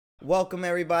Welcome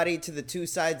everybody to the Two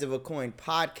Sides of a Coin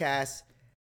podcast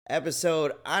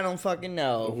episode. I don't fucking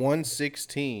know.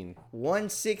 116.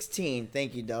 116.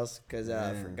 Thank you, Dels, because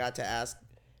I forgot to ask,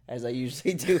 as I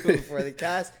usually do before the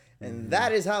cast, and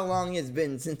that is how long it's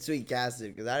been since we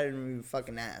casted, because I didn't even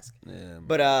fucking ask. Yeah,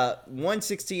 but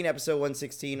 116, episode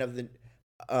 116 of the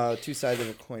Two Sides of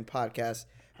a Coin podcast.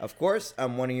 Of course,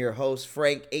 I'm one of your hosts,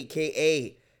 Frank,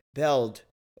 a.k.a. Beld,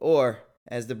 or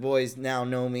as the boys now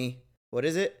know me, what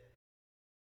is it?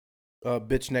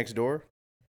 Bitch next door.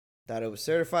 Thought it was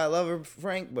Certified Lover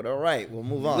Frank, but all right, we'll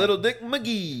move on. Little Dick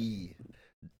McGee.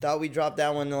 Thought we dropped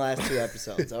that one in the last two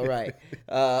episodes. All right.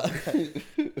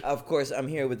 Of course, I'm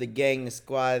here with the gang, the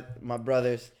squad, my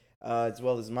brothers, as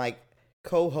well as my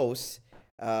co-hosts.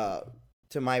 To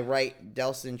my right,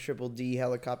 Delson Triple D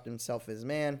Helicopter himself,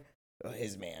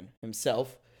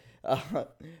 himself.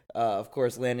 Of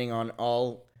course, landing on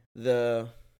all the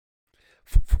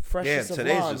freshest of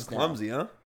Today's lawns just now. clumsy, huh?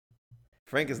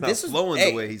 Frank is not This is- flowing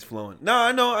hey. the way he's flowing. No,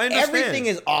 I know. I understand. Everything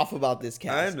is off about this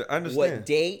cast. I understand. What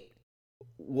date?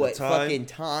 What time. fucking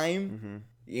time?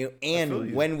 Mm-hmm. And feel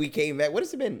you. when we came back. What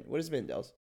has it been? What has it been,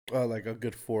 Dels? Like a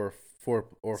good four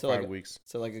or So 5 like- weeks.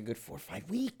 So like a good 4 or 5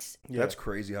 weeks. Yeah. That's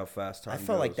crazy how fast time I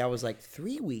felt like goes. that was like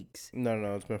 3 weeks.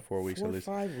 No, it's been 4 weeks 4 at or least.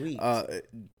 5 weeks.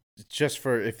 Just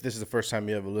for if this is the first time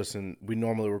you ever listen, we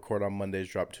normally record on Mondays,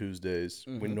 drop Tuesdays.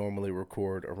 We Mhm. normally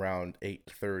record around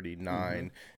 8:30,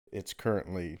 9. It's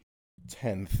currently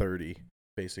 10:30,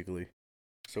 basically.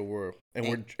 So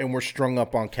we're strung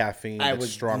up on caffeine. I that's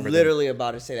was stronger literally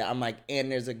about to say that. I'm like,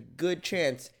 and there's a good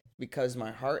chance because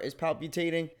my heart is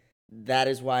palpitating. That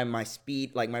is why my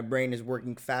speed, like my brain is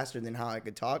working faster than how I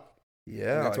could talk.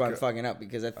 Yeah. And that's why I'm like, fucking up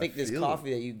because I think this feel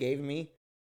coffee that you gave me,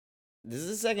 this is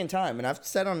the second time, and I've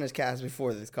said on this cast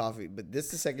before this coffee, but this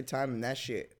is the second time, and that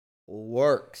shit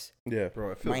works. than yeah.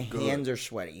 bro, I feel My good. hands are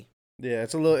sweaty. Yeah,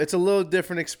 it's a little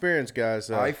different experience,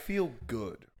 guys. I feel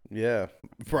good. Yeah,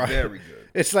 right. Very good.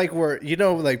 It's like where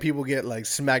like people get like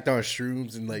smacked on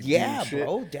shrooms and like Yeah, do shit.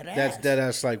 bro, dead ass. That's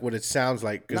that's like what it sounds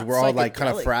like because Not we're all like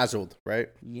kind psychedelic. of frazzled, right?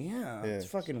 Yeah, it's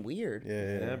fucking weird.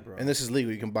 Yeah, bro. And this is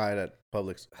legal; you can buy it at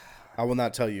Publix. I will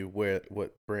not tell you what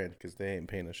brand because they ain't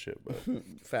paying us shit, but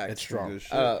Facts. it's strong. Good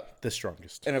shit. The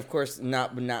strongest. And of course,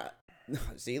 not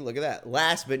see, look at that.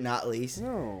 Last but not least,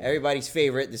 No. everybody's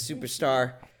favorite, the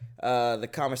superstar, the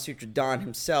Kama Sutra Don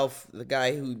himself, the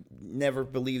guy who never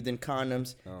believed in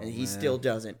condoms, and he man. still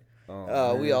doesn't.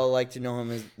 Oh, We man. all like to know him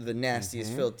as the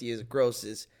nastiest, filthiest,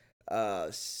 grossest,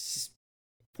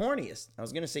 horniest. I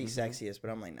was gonna say sexiest, but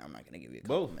I'm like, no, I'm not gonna give you a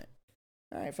Both. compliment.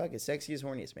 All right, fuck it, sexiest,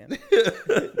 horniest, man.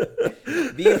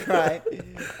 Being right,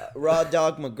 Raw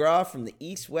Dog McGraw from the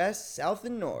East, West, South,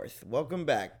 and North. Welcome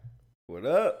back. What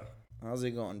up? How's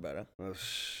it going, brother?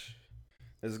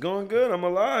 It's going good. I'm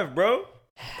alive, bro.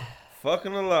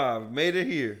 Fucking alive. Made it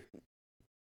here.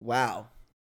 Wow.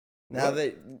 Now What?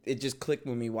 that it just clicked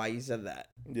with me why you said that.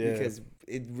 Yeah. Because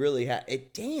it really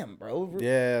damn, bro.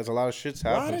 Yeah, there's a lot of shit's A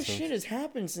happened. lot of since- shit has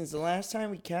happened since the last time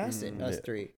we casted, us yeah.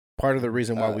 three. Part of the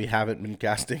reason why we haven't been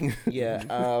casting. Yeah.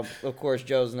 Of course,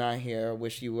 Joe's not here. I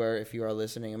wish you were if you are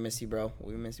listening. I miss you, bro.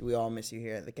 We all miss you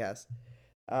here at the cast.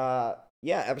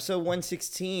 Yeah, episode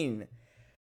 116.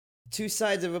 Two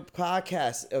sides of a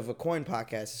podcast, of a coin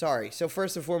podcast. Sorry. So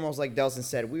first and foremost, like Delson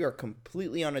said, we are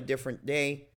completely on a different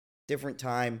day, different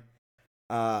time.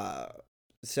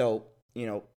 So,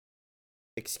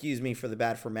 excuse me for the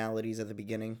bad formalities at the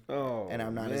beginning. Oh, And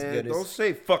I'm not man. as good as- Don't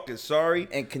say fucking sorry.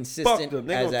 And consistent them.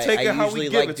 They as gonna take I it how we usually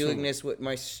give like it to doing them. this with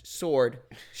my sword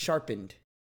sharpened.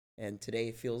 And today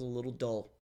it feels a little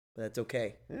dull, but that's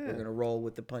okay. Yeah. We're going to roll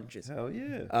with the punches. Hell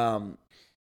yeah.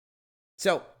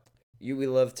 So we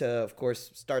love to, of course,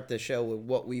 start the show with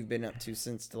what we've been up to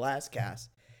since the last cast.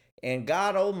 And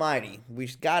God Almighty,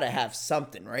 we've got to have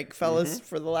something, right, fellas,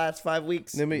 for the last 5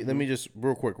 weeks. let me just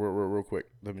real quick.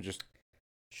 Let me just.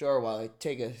 Sure, while I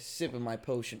take a sip of my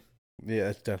potion.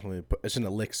 Yeah, it's an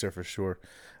elixir for sure.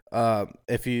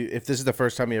 If this is the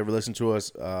first time you ever listen to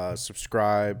us,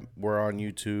 subscribe. We're on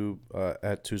YouTube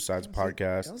at Two Sides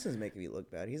Podcast. Nelson's making me look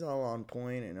bad. He's all on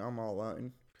point, and I'm all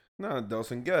on. Nah,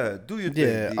 Dawson, go ahead. Do your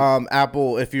thing. Yeah, D.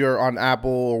 Apple. If you're on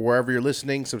Apple or wherever you're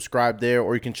listening, subscribe there,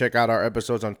 or you can check out our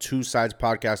episodes on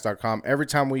twosidespodcast.com. Every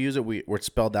time we use it, we're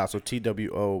spelled out, so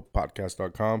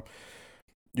TWOpodcast.com.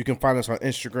 You can find us on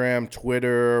Instagram,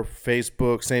 Twitter,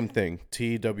 Facebook, same thing,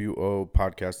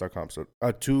 TWOpodcast.com. So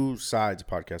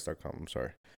twosidespodcast.com. I'm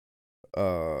sorry.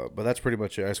 But that's pretty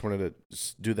much it. I just wanted to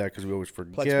do that because we always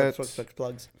forget,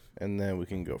 Plugs. and then we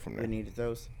can go from We there. needed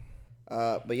those.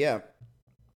 But yeah,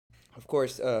 of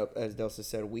course, as Delsa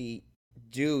said, we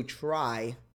do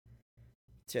try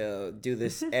to do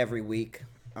this every week.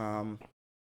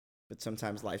 but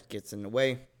sometimes life gets in the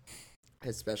way,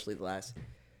 especially the last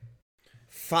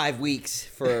 5 weeks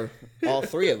for all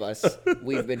three of us.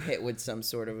 We've been hit with some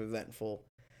sort of eventful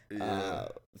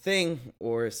thing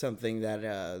or something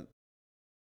that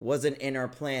wasn't in our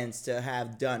plans to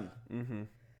have done.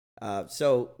 Mm-hmm.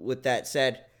 So with that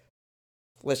said,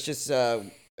 let's just, I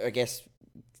guess,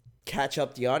 catch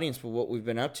up the audience with what we've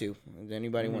been up to. Does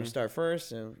anybody want to start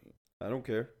first? I don't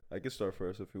care. I can start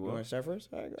first if you You want. want to start first?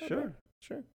 All right, go, Sure. bro.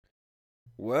 Sure.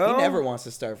 Well, He never wants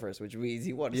to start first, which means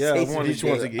he wants to yeah, say I something. wanted just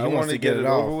wants to to, get- I he wants wanted to to get get it it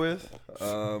off. over with.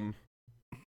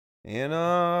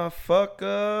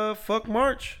 And fuck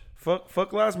March.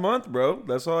 Fuck last month, bro.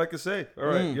 That's all I can say. All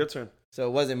right, your turn. So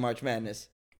it wasn't March Madness.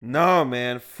 No,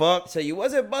 man. Fuck, So you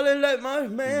wasn't balling like March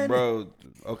Madness. bro.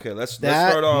 Okay, let's That,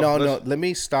 start off. no, Let's- let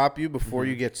me stop you before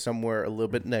you get somewhere a little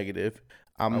bit negative.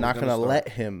 I'm was not gonna gonna start. let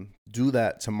him do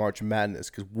that to March Madness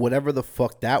because whatever the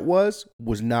fuck that was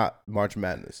not March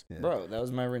Madness. Bro, that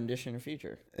was my rendition of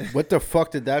Future. What the fuck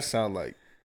did that sound like?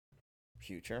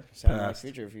 Future. Sound like Past.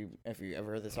 Future if you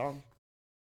ever heard the song.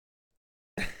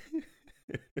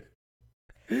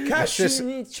 That's just-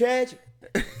 me tragic.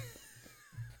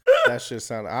 That shit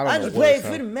sounded. I I don't just know what played it for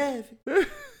the sounded.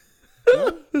 Mavericks.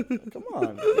 Huh? Come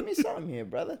on, give me something here,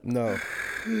 brother. No,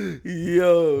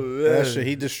 Yo, man. that shit.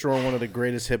 He destroyed one of the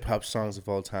greatest hip hop songs of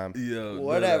all time. Yo,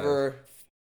 Whatever.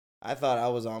 I thought I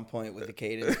was on point with the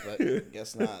cadence, but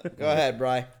guess not. Go ahead,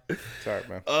 Bri. Sorry,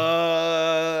 man.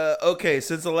 Okay,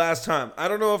 since the last time, I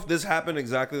don't know if this happened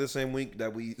exactly the same week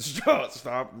that we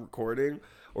stopped recording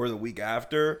or the week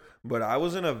after, but I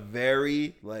was in a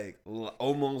very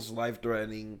almost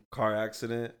life-threatening car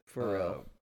accident. For real.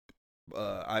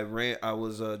 I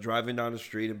was driving down the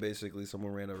street and basically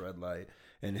someone ran a red light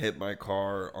and hit my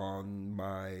car on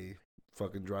my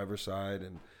fucking driver's side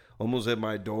and almost hit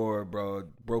my door, bro.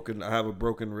 I have a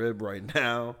broken rib right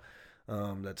now.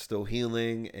 That's still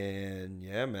healing. And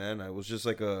yeah, man, it was just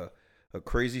like a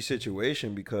crazy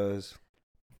situation because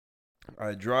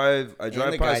I drive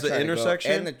past the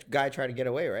intersection. And the guy tried to get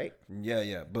away, right?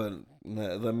 Yeah. But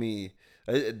let me,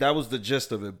 that was the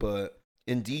gist of it. But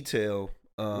in detail,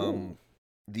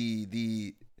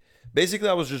 basically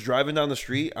I was just driving down the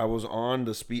street. I was on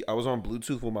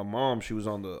Bluetooth with my mom. She was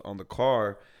on the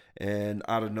car. And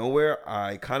out of nowhere,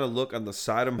 I kind of look on the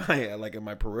side of my, in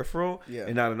my peripheral. Yeah.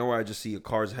 And out of nowhere, I just see a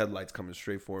car's headlights coming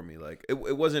straight for me. Like,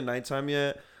 it wasn't nighttime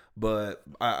yet, but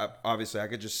I obviously, I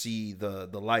could just see the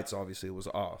lights. Obviously, it was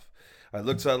off. I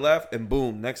looked to the left, and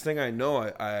boom. Next thing I know,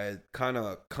 I kind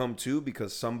of come to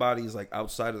because somebody's,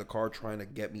 outside of the car trying to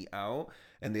get me out.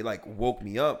 And they, woke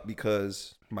me up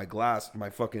because my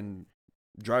fucking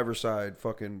driver's side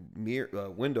fucking mirror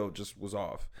window just was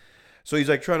off. So he's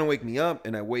trying to wake me up,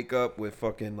 and I wake up with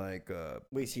fucking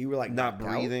Wait, so you were not knocked out?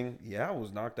 breathing. Yeah, I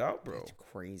was knocked out, bro. That's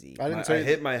crazy. I didn't I say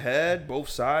hit my head, both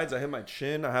sides. I hit my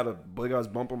chin. I had a big ass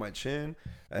bump on my chin.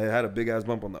 I had a big ass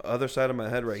bump on the other side of my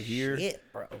head right here. Shit,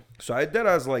 bro. So I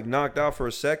knocked out for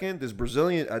a second. This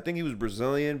Brazilian, I think he was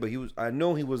Brazilian, but I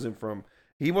know he wasn't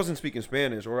speaking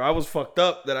Spanish, or I was fucked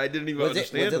up that I didn't even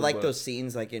understand. Was it like but- those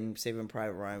scenes in Saving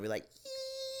Private Ryan? We're like,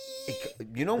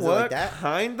 You know Was it what? like that?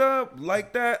 Kinda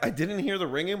like that. I didn't hear the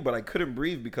ringing, but I couldn't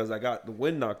breathe because I got the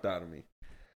wind knocked out of me.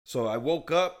 So I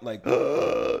woke up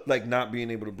not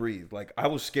being able to breathe. I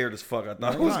was scared as fuck. I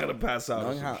thought I was gonna pass out. or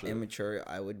knowing some how shit. immature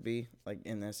I would be,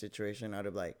 in that situation, I'd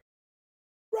have Ryan.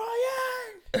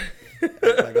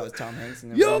 I was Tom Hanks in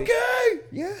the You movie. okay?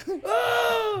 Yeah.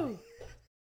 Oh!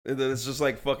 And then it's just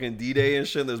fucking D-Day and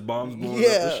shit. There's bombs blowing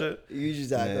up and shit. You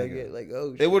just act Yeah, like yeah. it.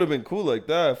 Oh, shit. It would have been cool like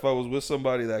that if I was with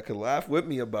somebody that could laugh with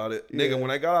me about it. Yeah. Nigga,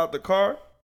 when I got out the car.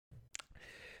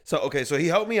 So he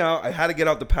helped me out. I had to get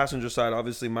out the passenger side.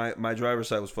 Obviously, my driver's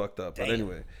side was fucked up. But Damn.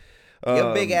 anyway.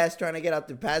 Your big ass trying to get out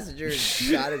the passenger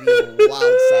gotta be a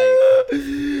wild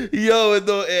sight. Yo, and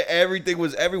everything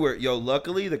was everywhere. Yo,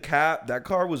 luckily that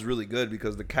car was really good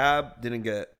because the cab didn't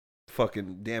get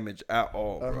fucking damaged at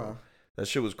all, bro. Uh-huh. That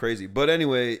shit was crazy. But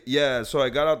anyway, yeah, so I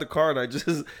got out the car and I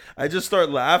just started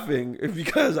laughing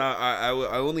because I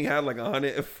only had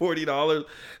 $140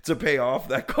 to pay off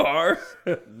that car.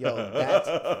 Yo, that's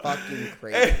fucking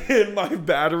crazy. And my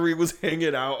battery was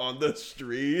hanging out on the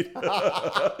street.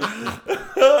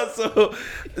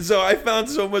 so I found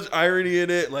so much irony in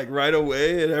it right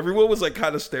away, and everyone was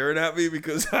kind of staring at me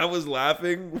because I was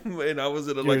laughing and I was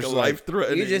in a life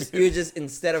threatening. You just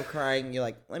instead of crying, you're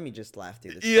like, let me just laugh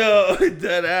through this. Yo,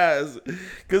 dead ass.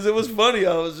 Because it was funny.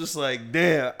 I was just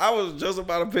damn, I was just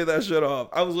about to pay that shit off.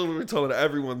 I was literally telling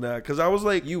everyone that because I was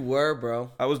You were,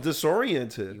 bro. I was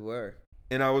disoriented. You were.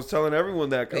 And I was telling everyone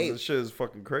that because Hey, this shit is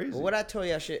fucking crazy. What I tell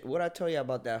you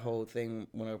about that whole thing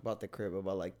about the crib,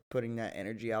 about like putting that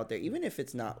energy out there, even if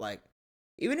it's not like,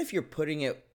 even if you're putting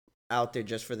it out there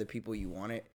just for the people you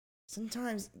want it,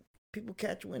 sometimes people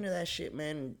catch wind of that shit,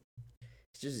 man.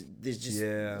 There's just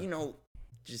Yeah. you know,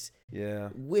 just Yeah.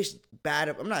 wish bad.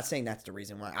 I'm not saying that's the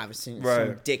reason why obviously some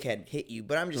Right. dickhead hit you,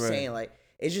 but I'm just Right. saying like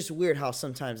it's just weird how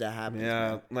sometimes that happens. Yeah.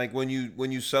 man. Like when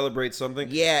you celebrate something.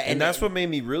 Yeah, And that's what made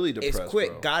me really depressed. It's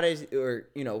quick. bro. God is, or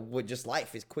with just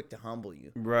life is quick to humble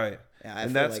you. Right. Yeah, I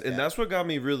and feel that's like and that. that's what got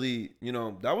me really,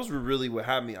 that was really what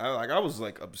had me. I was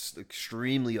like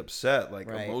extremely upset, like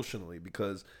Right. emotionally,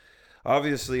 because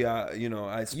obviously I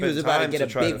spent was about to time get to a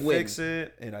try big to win. fix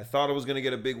it, and I thought I was gonna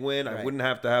get a big win. I Right. wouldn't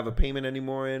have to have a payment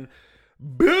anymore. And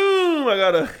boom, I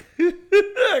got a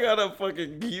I got a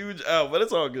fucking huge out, but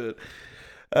it's all good.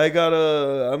 I got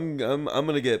I'm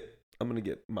gonna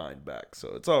get mine back,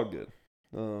 so it's all good.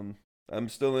 I'm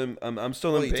still in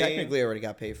Well, you pain. technically already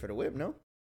got paid for the whip, no?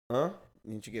 Huh?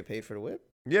 Didn't you get paid for the whip?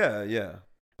 Yeah,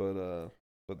 but there's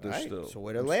Alright, still. So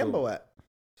where the I'm Lambo at?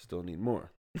 Still need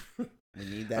more. We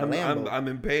need that I'm Lambo.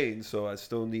 in pain, so I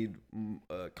still need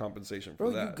compensation for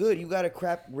Bro, that. you good. You got a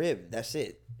cracked rib. That's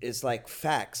it. It's like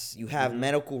facts. You have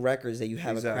medical records that you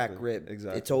have a cracked Exactly, rib.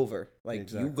 exactly. It's over. Like,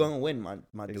 Exactly. you gonna win, my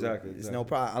dude. Exactly, It's no exactly.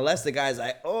 problem. Unless the guy's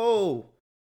like, oh,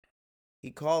 he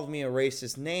called me a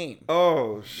racist name.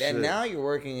 Oh shit! And now you're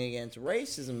working against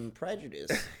racism and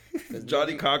prejudice. 'Cause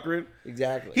Johnny nigga- Cochran.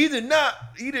 Exactly. He did not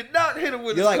hit him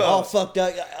with You're his like all car. fucked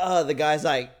up. The guy's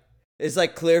like, it's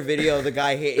like clear video of the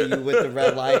guy hitting you with the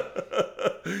red light.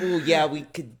 Ooh, yeah, we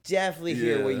could definitely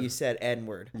hear where Yeah. you said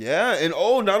N-word. Yeah, and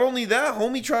not only that,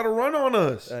 homie tried to run on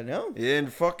us. I know.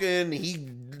 And fucking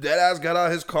that ass got out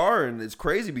of his car, and it's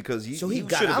crazy because he So he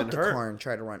got should have out been the hurt. car and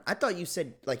tried to run. I thought you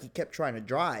said like he kept trying to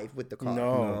drive with the car.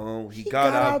 No, he He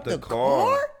got got out out the the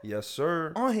car. car? Yes,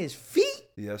 sir. On his feet?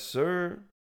 Yes, sir.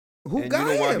 Who And got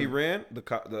you know why him? he ran?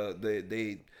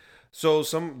 So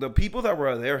the people that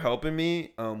were there helping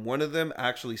me, one of them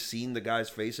actually seen the guy's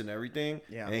face and everything,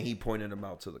 Yeah. and he pointed him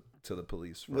out to the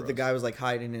police. for But the us. guy was like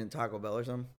hiding in a Taco Bell or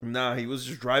something? Nah, he was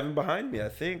just driving behind me, I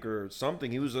think, or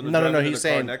something. He was in the No, driving in he's the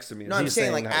car saying- next to me. No, I'm He's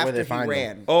saying saying like that where they after he find him.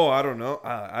 ran. Oh, I don't know.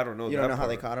 I don't know. You that don't know how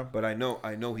they part. caught him? But I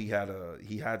know he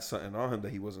had something on him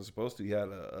that he wasn't supposed to. He had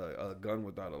a gun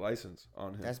without a license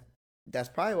on him. That's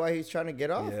probably why he's trying to get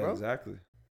off, yeah, bro. exactly.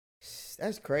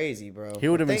 That's crazy, bro. He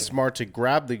would have been Think- smart to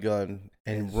grab the gun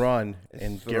and run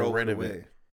and get Throw rid it of away. it.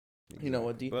 You know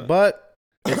what, D? But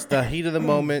it's the heat of the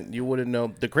moment. You wouldn't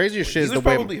know. The craziest shit he is was the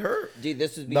way probably hurt. Dude,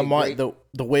 this would be the, a great...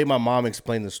 the way my mom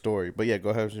explained the story. But yeah, go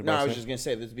ahead. No, I was just going to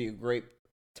say this would be a great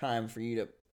time for you to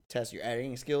test your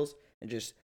editing skills and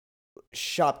just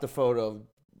shop the photo of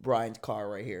Brian's car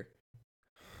right here.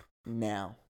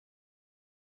 Now.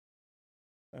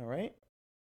 All right.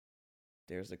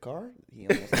 There's the car. He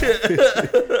almost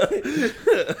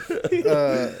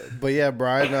But yeah,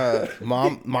 Brian.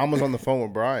 Mom was on the phone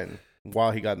with Brian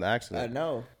while he got in the I accident.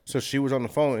 know. So she was on the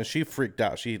phone and she freaked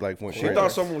out. She like went She crazy.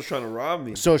 thought someone was trying to rob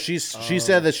me. So she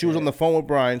said that she was on the phone with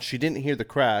Brian. She didn't hear the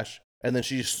crash, and then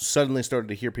she suddenly started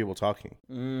to hear people talking.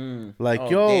 Like, Oh,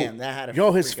 yo, damn, that had to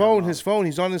yo, his freak out phone, mom. his phone,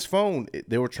 he's on his phone.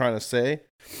 They were trying to say,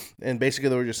 and basically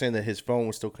they were just saying that his phone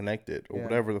was still connected or Yeah.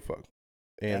 whatever the fuck.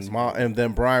 And That's mom, crazy. and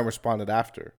then Brian responded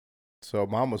after. So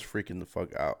mom was freaking the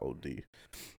fuck out. Od.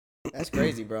 That's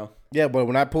crazy, bro. Yeah, but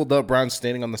when I pulled up, Brian's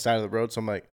standing on the side of the road. So I'm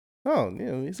like, oh,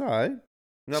 he's all right.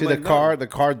 And I'm See like, the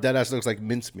car dead ass looks like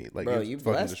mincemeat. Like Bro, it's you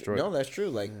fucking blessed. destroyed. No, that's true.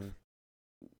 Like,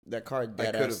 that car,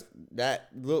 could've- that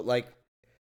looked like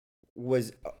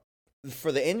was...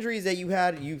 for the injuries that you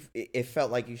had, it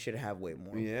felt like you should have way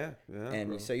more. Yeah. And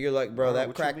bro. so you're like, bro, Wow, that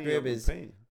what you cracked mean rib I'm in is...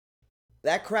 pain?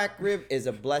 That cracked rib is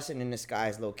a blessing in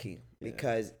disguise, low key,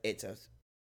 because it's a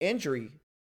injury,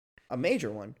 a major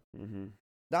one, Mm-hmm.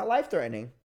 not life threatening,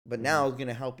 but now it's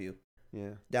gonna help you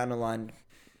Yeah. down the line.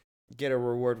 Get a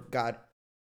reward, God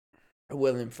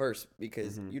willing first,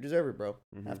 because Mhm. you deserve it, bro.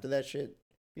 Mhm. After that shit,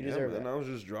 you Yeah, deserve man, that. I was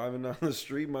just driving down the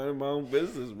street, minding my own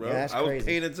business, bro. Yeah, that's I was crazy.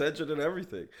 paying attention and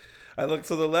everything. I looked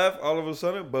to the left, all of a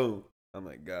sudden, boom. I'm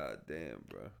like, God damn,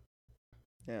 bro.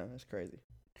 Yeah, that's crazy.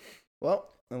 Well,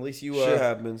 at least you Shit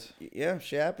happens. yeah,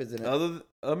 shit happens. In it.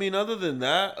 Other than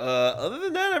that,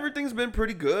 everything's been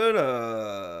pretty good.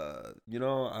 I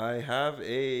have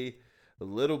a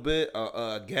little bit.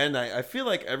 Again, I feel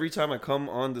like every time I come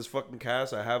on this fucking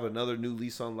cast, I have another new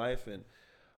lease on life, and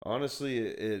honestly,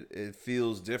 it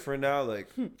feels different now. Like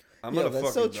I'm Yo, gonna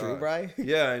that's fucking so true, die. Brian.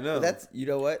 Yeah, I know. But that's, you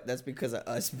know what? That's because of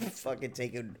us fucking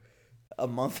taking a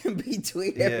month in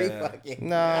between every Yeah. fucking.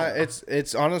 Nah,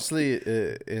 it's honestly,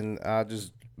 and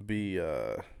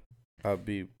I'll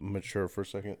be mature for a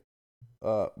second.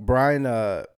 Brian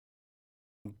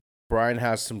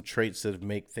has some traits that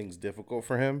make things difficult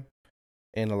for him,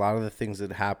 and a lot of the things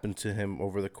that happened to him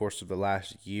over the course of the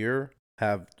last year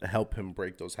have helped him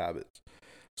break those habits.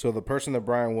 So the person that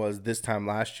Brian was this time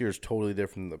last year is totally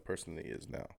different than the person that he is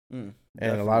now. And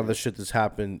a lot of the shit that's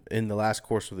happened in the last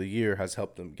course of the year has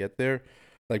helped him get there.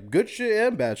 Like good shit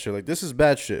and bad shit. Like this is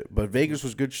bad shit, but Vegas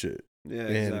was good shit. Yeah,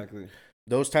 And exactly.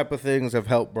 those type of things have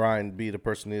helped Brian be the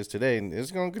person he is today, and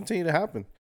it's going to continue to happen.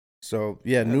 So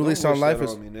yeah, new lease on life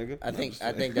is. I think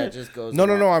that just goes. No.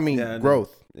 I mean Yeah, I know.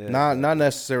 growth, Yeah, not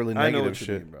necessarily I know negative what you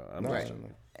shit. mean, bro. No, Right.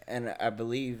 And I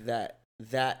believe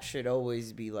that should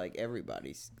always be like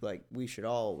everybody's. Like we should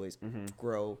always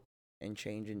grow and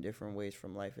change in different ways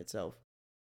from life itself.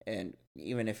 And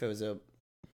even if it was a,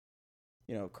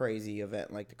 crazy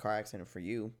event like the car accident for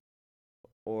you,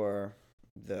 or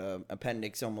the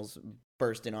appendix almost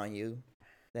bursting on you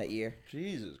that year,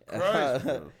 Jesus Christ,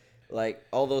 bro. like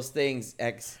all those things,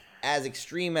 as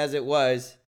extreme as it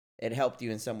was, it helped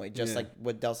you in some way. Just like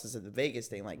what Delsa said, the Vegas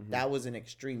thing, like that was an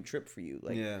extreme trip for you.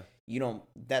 Like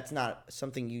that's not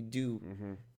something you do.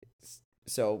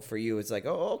 So for you, it's like,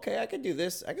 oh, okay, I could do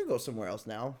this. I could go somewhere else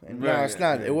now. And No, it's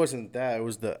not. It wasn't that. It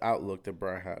was the outlook that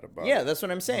Brian had about. yeah, it. that's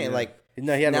what I'm saying. Yeah. Like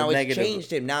No, he had now no it's negative.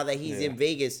 changed him. Now that he's in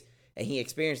Vegas and he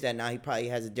experienced that, now he probably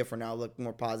has a different outlook,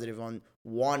 more positive on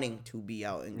wanting to be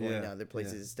out and going to other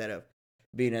places instead of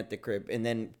being at the crib. And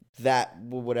then that,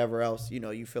 whatever else,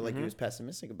 you feel like he was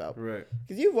pessimistic about. Right.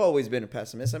 Because you've always been a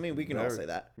pessimist. I mean, we can all Very. say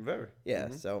that. Very. Yeah,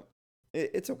 so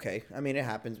it's okay. I mean, it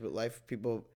happens with life.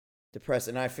 People depressed.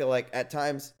 And I feel like at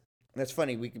times, that's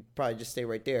funny, we could probably just stay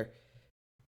right there.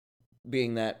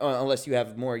 Being that, unless you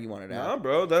have more you wanted to add. Nah,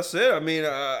 bro, that's it. I mean,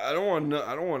 I don't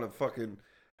want to fucking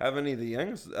have anything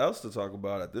else to talk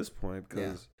about at this point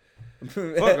because,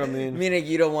 fuck, I mean, meaning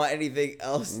you don't want anything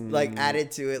else like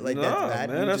added to it, like that's bad.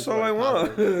 Man, You that's just all I want.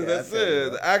 positive. Yeah, That's I feel you, it.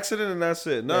 bro. The accident and that's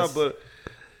it. Nah, Yes. but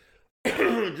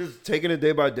just taking it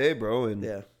day by day, bro. And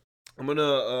Yeah, I'm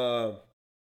gonna,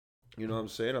 you know what I'm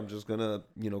saying? I'm just gonna,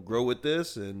 grow with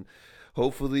this and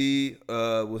hopefully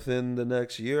within the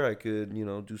next year I could,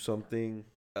 do something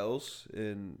else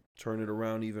and turn it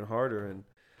around even harder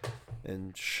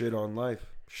and shit on life.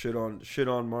 Shit on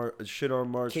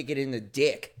March. kick it in the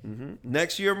dick.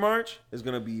 Next year, March is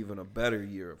gonna be even a better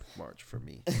year of March for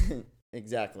me.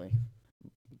 Exactly,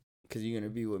 because you're gonna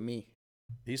be with me.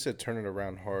 He said turn it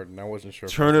around hard, and I wasn't sure.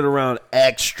 Turn it around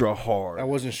extra hard. I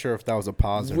wasn't sure if that was a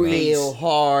pause or not. Real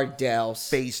hard, Dels.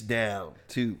 Face down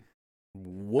too.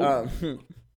 Whoa.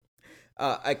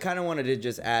 I kind of wanted to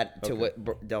just add to what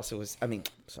Delsa was. I mean,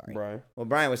 sorry, Brian. What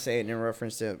Brian was saying in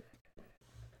reference to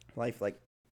life, like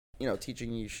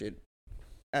teaching you should,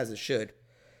 as it should.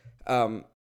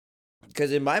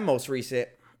 Because in my most recent,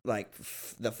 like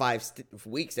the 5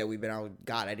 weeks that we've been out,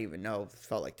 God, I didn't even know. It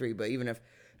felt like 3, but even if,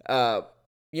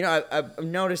 I've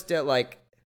noticed that like.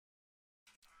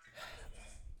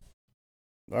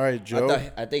 All right, Joe.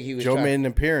 I think he was. Joe made an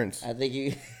appearance. I think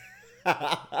he.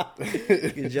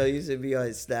 Joe used to be on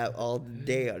his snap all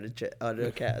day on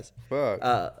the cast.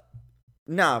 Fuck.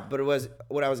 Nah, but it was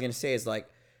what I was gonna say is like,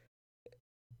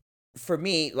 for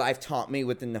me, life taught me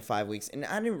within the 5 weeks, and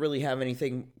I didn't really have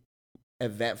anything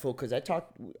eventful because I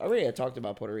talked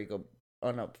about Puerto Rico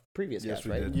on a previous cast,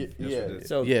 we right? did. Yes, we did.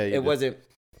 So Yeah, it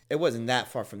wasn't that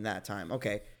far from that time.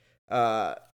 Okay.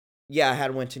 I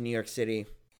had went to New York City.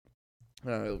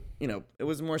 It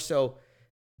was more so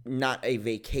not a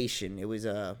vacation. It was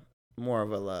more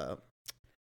of a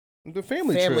The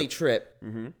family trip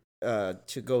Mm-hmm.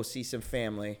 to go see some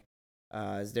family.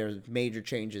 As there's major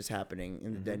changes happening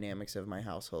in the dynamics of my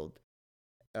household.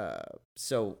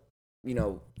 So,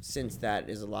 since that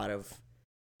is a lot of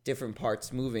different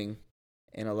parts moving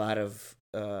and a lot of,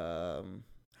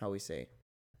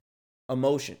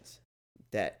 emotions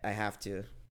that I have to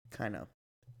kind of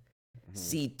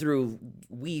see through,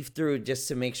 weave through just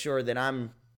to make sure that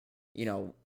I'm,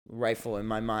 rightful in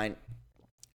my mind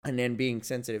and then being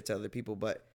sensitive to other people.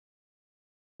 But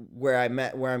where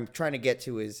I'm trying to get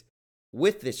to is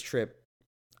with this trip,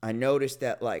 I noticed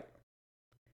that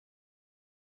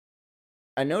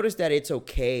it's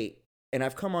okay. And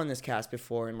I've come on this cast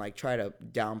before and like try to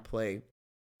downplay,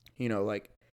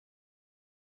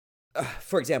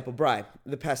 for example, Bri,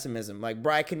 the pessimism. Like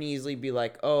Bri can easily be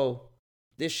like, oh,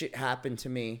 this shit happened to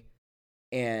me.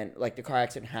 And like the car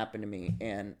accident happened to me.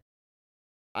 And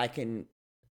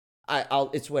I'll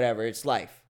it's whatever. It's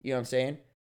life. You know what I'm saying?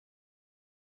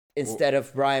 Instead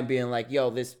of Brian being like, yo,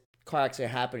 this car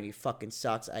accident happened to me. Fucking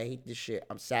sucks. I hate this shit.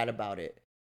 I'm sad about it.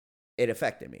 It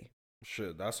affected me.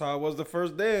 Shit, that's how I was the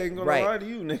first day. I ain't gonna Right. lie to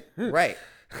you, nigga. Right.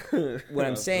 What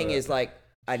I'm saying is like,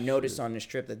 I noticed on this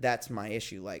trip that that's my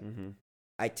issue. Like,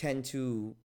 I tend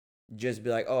to just be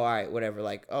like, oh, all right, whatever.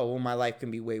 Like, oh, well, my life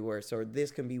can be way worse, or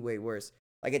this can be way worse.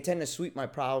 Like, I tend to sweep my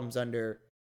problems under,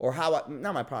 or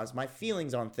not my problems, my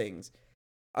feelings on things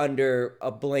under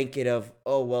a blanket of,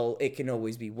 oh, well, it can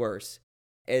always be worse.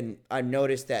 And I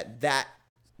noticed that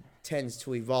tends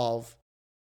to evolve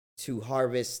to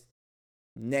harvest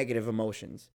negative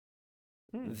emotions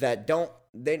that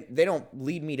they don't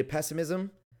lead me to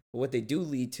pessimism. But what they do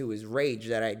lead to is rage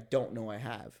that I don't know I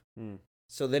have.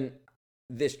 So then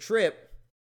this trip,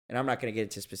 and I'm not going to get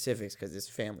into specifics because it's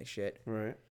family shit.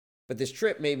 Right. But this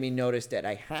trip made me notice that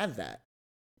I had that.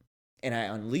 And I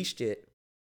unleashed it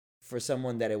for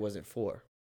someone that it wasn't for.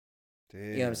 Damn. You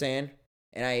know what I'm saying?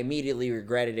 And I immediately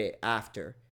regretted it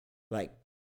after. Like,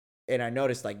 and I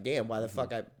noticed, like, damn, why the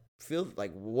fuck I feel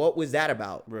like, what was that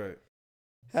about? Right.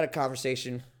 Had a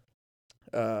conversation.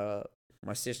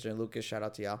 My sister and Lucas, shout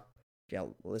out to y'all.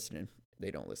 Y'all listening.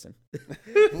 They don't listen.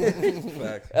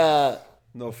 Facts.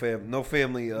 No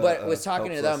family. But was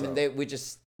talking to them, out.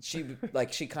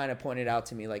 and she kind of pointed out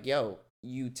to me, like, yo,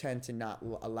 you tend to not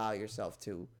allow yourself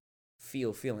to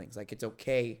feel feelings. Like, it's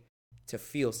okay to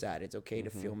feel sad. It's okay to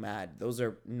feel mad. Those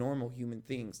are normal human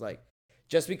things. Like,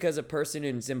 just because a person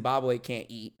in Zimbabwe can't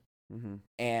eat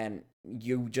and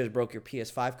you just broke your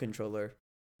PS5 controller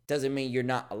doesn't mean you're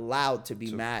not allowed to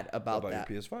be mad about that.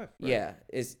 Your PS5. Right. Yeah.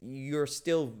 You're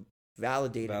still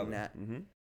validating that.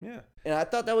 Yeah. And I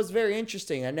thought that was very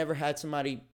interesting. I never had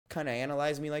somebody kind of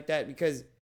analyze me like that because,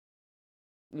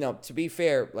 no, to be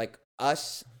fair, like,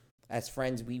 us as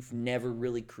friends, we've never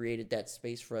really created that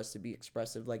space for us to be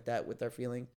expressive like that with our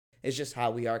feelings. It's just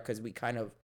how we are because we kind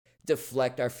of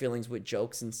deflect our feelings with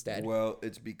jokes instead. Well,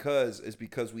 it's because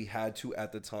we had to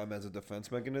at the time as a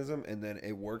defense mechanism, and then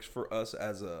it works for us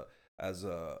as a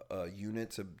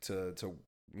unit to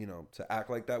act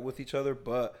like that with each other.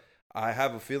 But I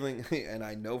have a feeling, and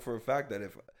I know for a fact that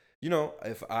if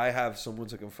I have someone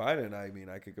to confide in, I mean,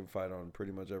 I could confide on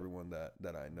pretty much everyone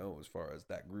that I know as far as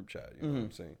that group chat. You know what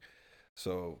I'm saying?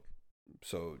 So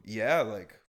yeah,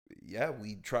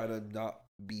 we try to not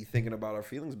be thinking about our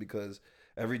feelings because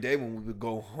every day when we would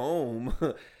go home,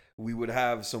 we would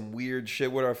have some weird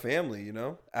shit with our family,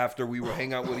 after we would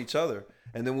hang out with each other.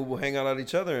 And then we would hang out at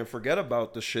each other and forget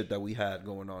about the shit that we had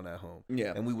going on at home.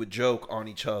 Yeah. And we would joke on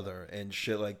each other and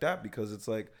shit like that because it's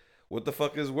like, what the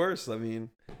fuck is worse? I mean,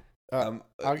 I'll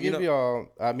give y'all,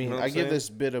 I give this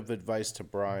bit of advice to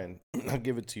Brian. I'll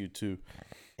give it to you too.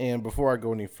 And before I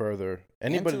go any further,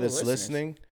 anybody that's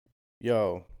listening,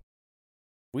 yo,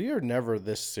 we are never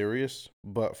this serious,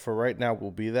 but for right now,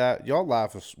 we'll be that. Y'all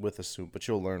laugh with us soon, but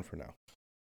you'll learn for now.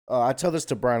 I tell this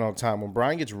to Brian all the time. When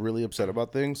Brian gets really upset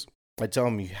about things, I tell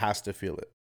him he has to feel it.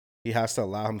 He has to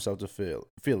allow himself to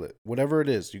feel it. Whatever it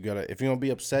is, if you're going to be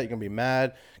upset, you're going to be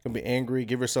mad, you're going to be angry,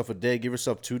 give yourself a day, give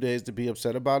yourself 2 days to be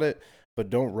upset about it, but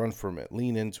don't run from it.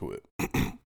 Lean into it.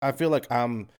 I feel like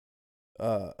I'm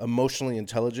emotionally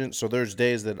intelligent, so there's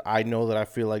days that I know that I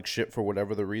feel like shit for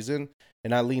whatever the reason,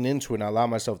 and I lean into it and I allow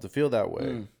myself to feel that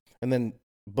way. And then,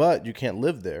 but you can't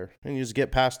live there, and you just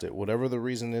get past it. Whatever the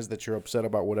reason is that you're upset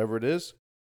about, whatever it is,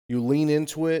 you lean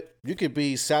into it. You could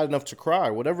be sad enough to cry,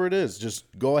 whatever it is. Just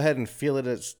go ahead and feel it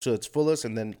to its fullest,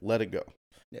 and then let it go.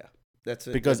 Yeah, that's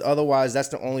it. Because otherwise, that's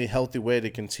the only healthy way to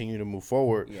continue to move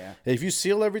forward. Yeah. If you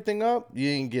seal everything up, you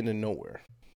ain't getting nowhere.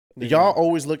 Y'all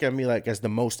always look at me like as the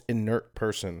most inert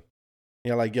person.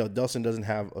 Like, yo, Delson doesn't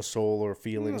have a soul or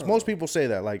feelings. No. Most people say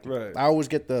that. Like, right. I always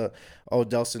get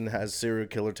Delson has serial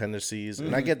killer tendencies.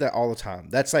 And I get that all the time.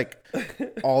 That's like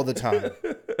all the time.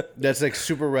 That's like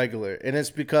super regular. And it's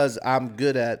because I'm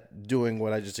good at doing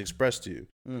what I just expressed to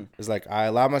you. It's like I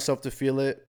allow myself to feel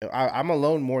it. I'm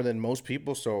alone more than most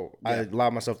people. So I allow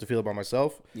myself to feel it by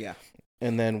myself. Yeah.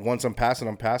 And then once I'm passing,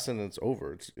 and it's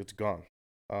over. It's gone.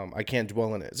 I can't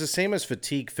dwell in it. It's the same as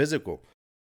fatigue physical.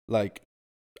 Like,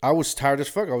 I was tired as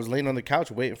fuck. I was laying on the couch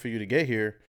waiting for you to get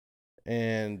here.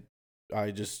 And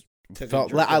I just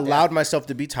I allowed myself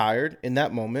to be tired in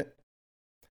that moment.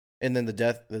 And then the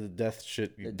death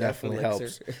shit definitely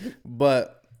helps.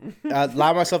 But I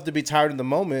allow myself to be tired in the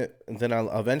moment. And then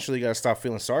I eventually got to stop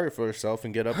feeling sorry for yourself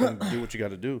and get up and do what you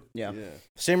got to do. Yeah.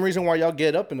 Same reason why y'all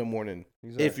get up in the morning.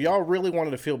 Exactly. If y'all really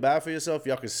wanted to feel bad for yourself,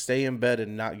 y'all could stay in bed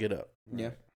and not get up.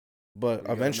 Yeah. But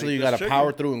eventually you got to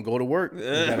power through and go to work. You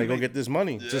got to go get this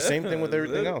money. It's the same thing with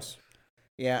everything else.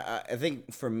 Yeah, I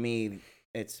think for me,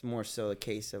 it's more so a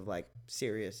case of like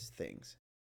serious things.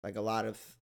 Like a lot of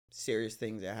serious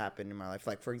things that happen in my life.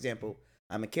 Like, for example,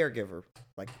 I'm a caregiver.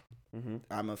 Like,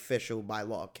 I'm official by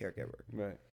law caregiver.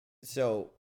 Right.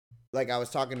 So, like, I was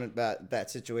talking about that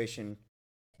situation,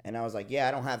 and I was like, yeah,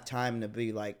 I don't have time to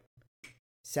be like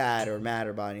sad or mad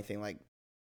about anything. Like,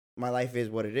 my life is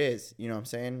what it is. You know what I'm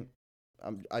saying?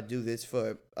 I do this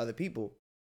for other people.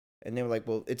 And they were like,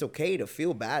 well, it's okay to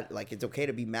feel bad. Like, it's okay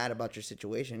to be mad about your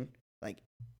situation. Like,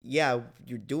 yeah,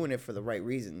 you're doing it for the right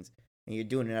reasons. And you're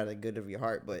doing it out of the good of your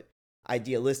heart. But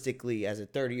idealistically, as a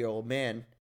 30-year-old man,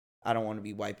 I don't want to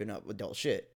be wiping up adult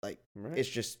shit. Like, it's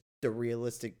just the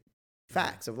realistic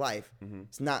facts of life.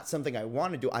 It's not something I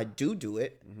want to do. I do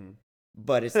it.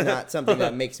 But it's not something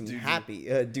that makes me happy.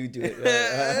 Do it.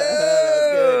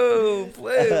 Oh,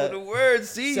 play with the words.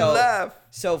 See, you laugh.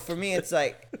 So for me, it's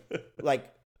like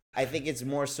I think it's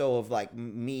more so of like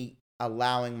me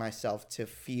allowing myself to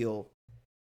feel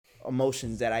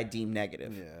emotions that I deem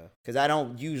negative. Yeah. Because I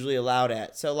don't usually allow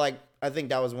that. So like I think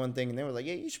that was one thing, and they were like,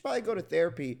 "Yeah, you should probably go to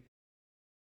therapy."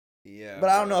 Yeah. But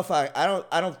I don't know if I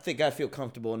don't think I feel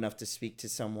comfortable enough to speak to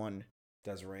someone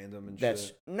that's random and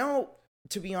shit. No.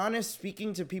 To be honest,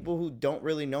 speaking to people who don't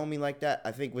really know me like that,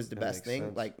 I think was the best thing.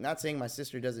 Sense. Like, not saying my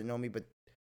sister doesn't know me, but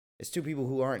it's two people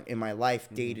who aren't in my life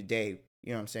day to day.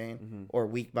 You know what I'm saying? Or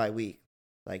week by week.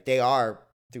 Like, they are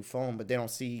through phone, but they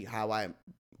don't see how I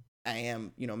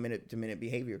am, minute to minute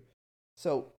behavior.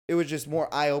 So it was just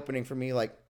more eye opening for me.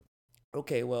 Like,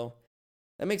 okay, well,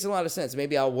 that makes a lot of sense.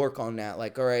 Maybe I'll work on that.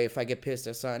 Like, all right, if I get pissed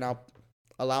or something, I'll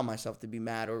allow myself to be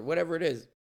mad or whatever it is.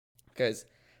 Because,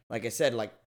 like I said,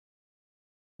 like,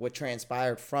 what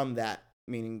transpired from that,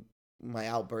 meaning my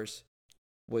outburst,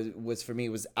 was for me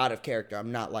was out of character.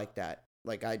 I'm not like that.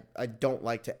 Like I don't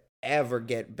like to ever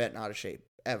get bent out of shape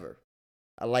ever.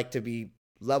 I like to be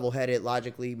level-headed,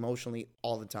 logically, emotionally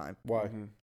all the time. Why?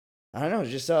 I don't know.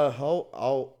 Just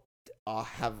I'll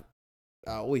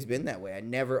always been that way. I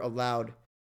never allowed.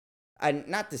 I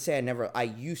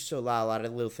used to allow a lot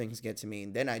of little things to get to me,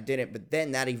 and then I didn't. But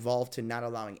then that evolved to not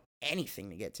allowing anything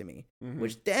to get to me,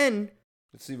 which then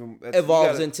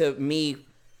evolves into me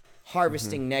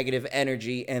harvesting negative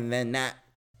energy, and then that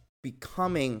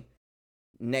becoming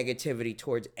negativity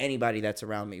towards anybody that's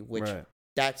around me, which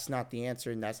that's not the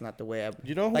answer, and that's not the way I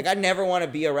never want to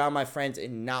be around my friends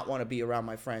and not want to be around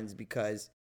my friends because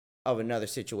of another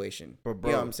situation. But bro,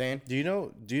 you know what I'm saying? Do you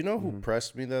know who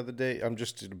pressed me the other day? I'm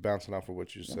just bouncing off of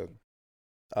what you said.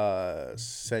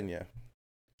 Senya.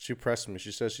 She pressed me.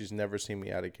 She says she's never seen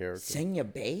me out of character.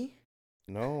 Senya Bay?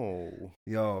 No.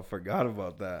 Yo, I forgot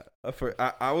about that.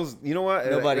 I was, you know what?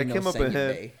 Nobody it knows came up Senya in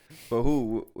head. Bay. But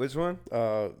who? Which one?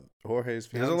 Jorge's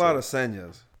fiance. There's a lot of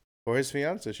Senyas. Jorge's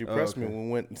fiance. She pressed me when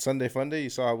we went Sunday Fun Day. You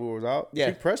saw how we was out? Yeah.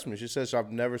 She pressed me. She says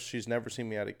she's never seen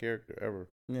me out of character ever.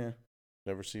 Yeah.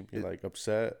 Never seen me like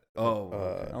upset.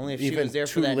 Okay. Only if she was there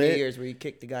for that New Year's where you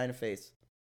kicked the guy in the face.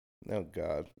 Oh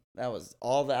God. That was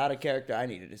all the out of character I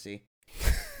needed to see.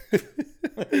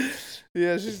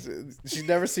 Yeah, she's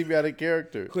never seen me out of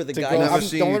character. Who the guy never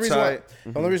seen you tight.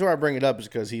 The only reason why I bring it up is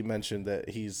because he mentioned that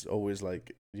he's always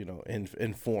like,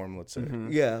 in form, let's say.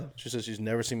 Yeah. She says she's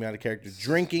never seen me out of character.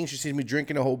 Drinking, she sees me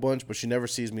drinking a whole bunch, but she never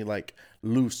sees me like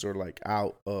loose or like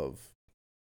out of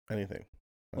anything.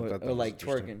 Or like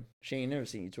twerking. She ain't never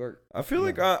seen you twerk. I feel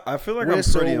like I'm pretty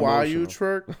emotional. Why you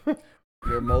twerk?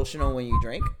 You're emotional when you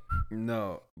drink?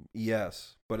 No.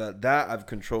 Yes. But that I've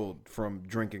controlled from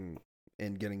drinking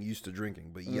and getting used to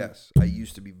drinking. But yes, I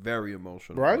used to be very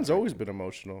emotional. Brian's always been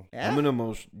emotional. Yeah? I'm an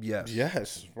emotion. Yes.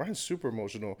 Yes. Brian's super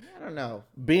emotional. I don't know.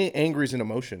 Being angry is an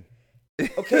emotion.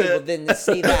 Okay, well then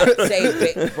say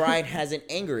Brian has an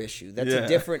anger issue. That's a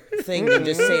different thing than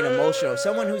just saying emotional.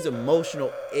 Someone who's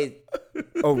emotional is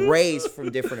erased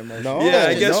from different emotions. No, yeah,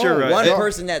 I guess you're right. One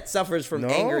person that suffers from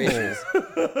anger issues.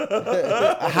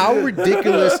 How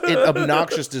ridiculous and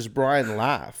obnoxious does Brian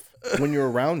laugh when you're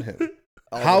around him?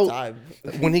 All the time.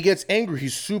 When he gets angry,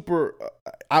 he's super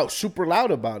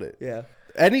loud about it. Yeah.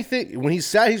 Anything when he's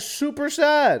sad, he's super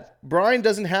sad. Brian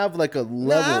doesn't have like a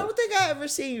level. I don't think I ever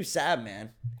seen you sad,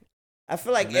 man. I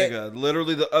feel like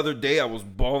literally the other day I was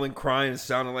bawling, crying, and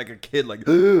sounding like a kid, like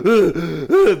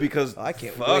because I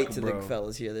can't wait till the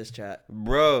fellas hear this chat,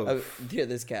 bro. Hear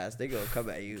this cast, they gonna come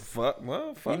at you. Fuck you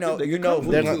know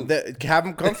who have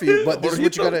them come for you. But this is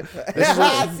what you gotta.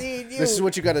 This is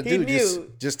what you gotta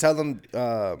do. Just tell them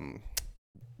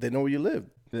they know where you live.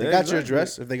 They got your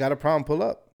address. If they got a problem, pull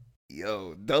up.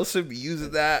 Yo, Delson be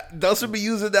using that. Delson be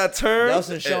using that term.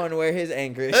 Delson showing where his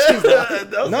anger is.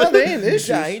 No, they ain't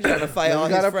issues. He's trying to fight all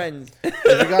his friends. If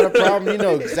you got a problem, you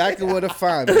know exactly where to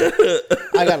find me.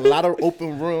 I got a lot of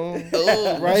open room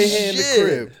right here in the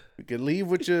crib. You can leave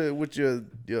with your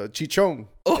chichong.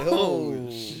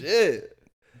 Oh shit.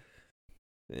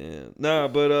 Yeah. Nah,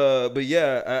 but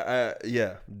yeah,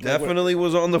 I definitely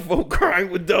was on the phone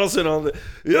crying with Delson on the.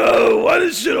 Yo, why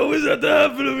this shit always have to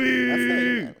happen to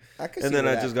me? I could And see then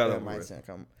where I just got that over it. mindset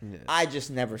come. Yeah. I just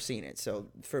never seen it. So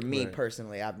for me Right.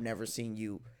 personally, I've never seen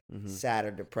you Mhm. sad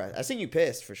or depressed. I seen you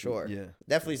pissed for sure. Yeah.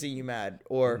 Definitely seen you mad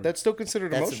or That's still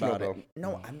considered that's emotional, about though. it.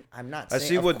 No, I'm not I saying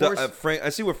see of what course, Frank. I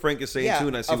see what Frank is saying yeah, too,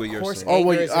 and I see of what you're course, saying. Oh, anger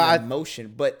well, is I- an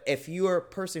emotion, but if you're a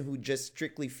person who just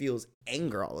strictly feels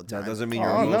anger all the time, That doesn't mean Oh,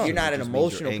 you're no. emotional. you're not it an just means you're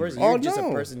emotional angry. person. Oh You're no, just a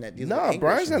person that deals with nah, anger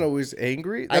Brian's issues. not always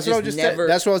angry. I That's what I just was just. never-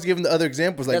 That's what I was giving the other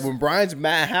examples. Like That's- when Brian's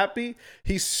mad happy,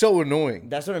 he's so annoying.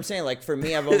 That's what I'm saying. Like for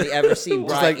me, I've only ever seen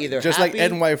Brian either just happy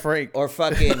like NY Frank. or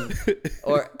fucking,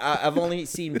 or I've only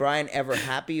seen Brian ever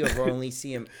happy, or I've only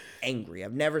seen him angry.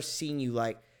 I've never seen you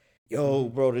like, yo,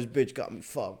 bro, this bitch got me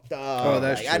fucked up. Oh,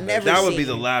 that's like, true. I've never. That would seen be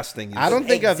the you. last thing. You I don't say.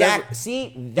 think I've ever.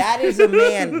 See, that is a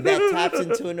man that taps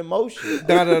into an emotion.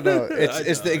 No.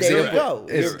 It's the There you example. go.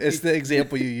 It's the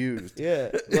example you used. Yeah,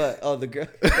 but the girl.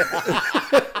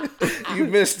 You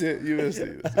missed it. You missed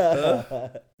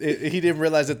it. He didn't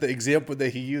realize that the example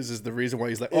that he used is the reason why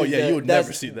he's like, oh yeah, you would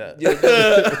never see that. Yeah,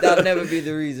 that'll never be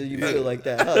the reason you feel like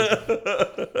that.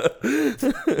 You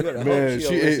better hope Man, she she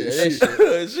don't ate- listen to that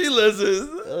shit. She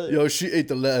listens. Yo, she ate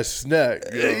the last snack.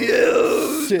 Yo.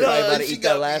 Yo, Shit. Probably about to she eat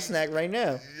got that last me. snack right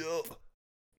now. Yo.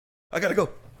 I gotta go.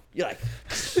 You're like,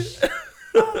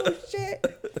 oh shit.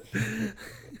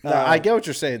 No, I get what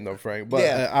you're saying though, Frank. But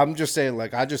Yeah. I'm just saying,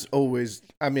 like, I just always.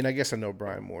 I mean, I guess I know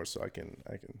Brian more, so I can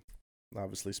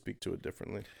obviously speak to it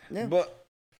differently. Yeah. But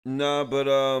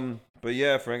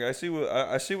yeah, Frank, I see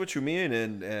what you mean,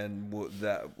 and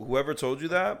that whoever told you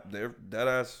that, they're that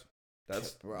ass.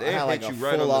 That's Bro, I they had like hit a you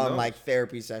right full on on the like nose.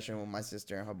 therapy session with my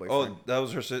sister and her boyfriend. Oh, that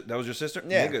was your sister.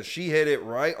 Yeah. Nigga, she hit it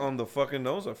right on the fucking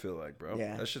nose. I feel like, bro.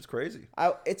 Yeah. That shit's crazy.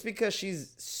 It's because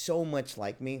she's so much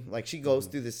like me. Like she goes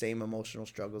through the same emotional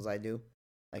struggles I do.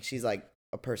 Like she's like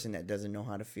a person that doesn't know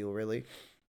how to feel really.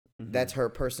 That's her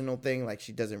personal thing. Like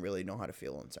she doesn't really know how to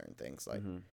feel on certain things. Like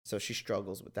so she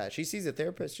struggles with that. She sees a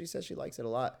therapist. She says she likes it a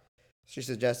lot. She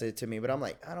suggested it to me, but I'm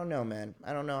like, I don't know, man.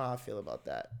 I don't know how I feel about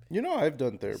that. You know, I've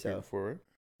done therapy So- before. Right?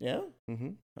 Yeah. Mm-hmm.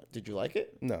 Did you like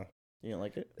it? No, You didn't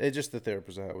like it? it's just the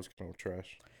therapist I had was kind of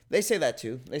trash. They say that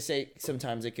too. They say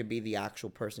sometimes it could be the actual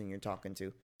person you're talking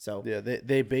to. So Yeah,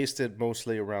 they based it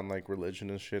mostly around like religion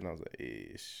and shit. And I was like,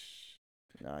 Eesh.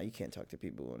 nah, you can't talk to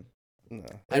people. No,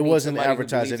 I it need wasn't somebody who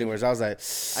advertised believes in- anyways. I was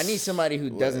like, I need somebody who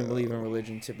doesn't Well. believe in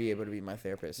religion to be able to be my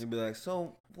therapist. You'd be like,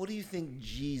 so what do you think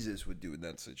Jesus would do in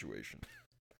that situation?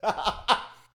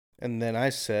 And then I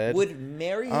said, Would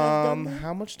Mary have done that?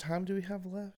 how much time do we have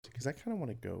left? Because I kind of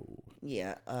want to go.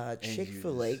 Yeah,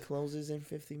 Chick-fil-A closes in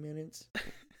 50 minutes.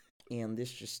 And this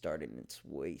just started and it's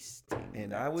wasting.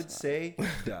 And that I would time. say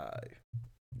die.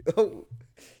 Oh,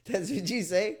 that's what you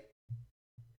say?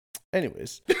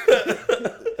 Anyways,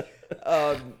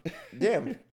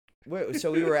 Damn.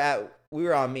 So we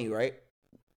were on me, right?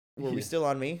 Were we Yeah. still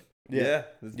on me? Yeah,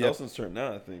 it's Yep. Nelson's turn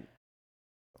now, I think.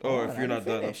 Hold Or on, if I you're not didn't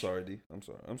done, I'm finish. sorry, D.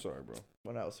 I'm sorry, bro.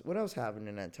 What else? What else happened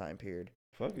in that time period?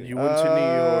 Fuck it. you went to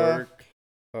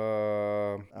New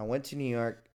York. I went to New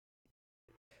York.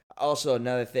 Also,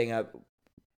 another thing I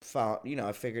found,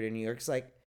 I figured in New York, it's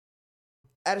like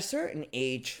at a certain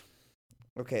age,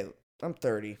 okay, I'm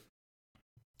 30.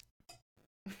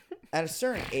 At a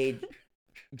certain age,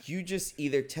 you just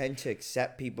either tend to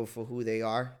accept people for who they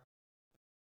are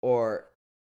or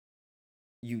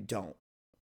you don't.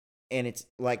 And it's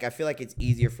like, I feel like it's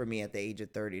easier for me at the age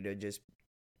of 30 to just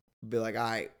be like,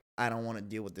 I don't want to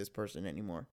deal with this person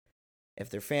anymore. If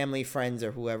they're family, friends,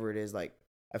 or whoever it is, like,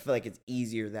 I feel like it's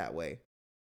easier that way.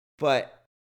 But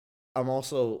I'm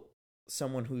also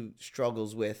someone who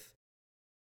struggles with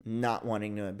not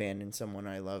wanting to abandon someone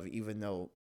I love, even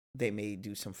though they may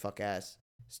do some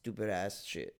stupid ass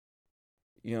shit.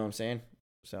 You know what I'm saying?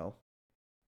 So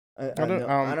I don't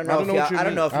know if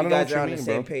you guys are on the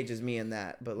same page as me in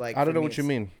that, but like I don't for know me, what you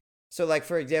mean. So like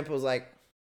for example, it's like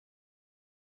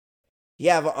you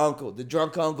have an uncle, the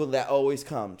drunk uncle that always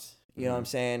comes. You know what I'm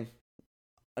saying?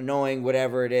 Annoying,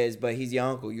 whatever it is, but he's your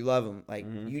uncle. You love him. Like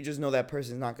you just know that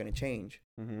person's not gonna change.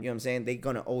 You know what I'm saying? They're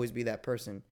gonna always be that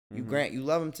person. You you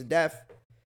love them to death,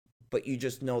 but you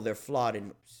just know they're flawed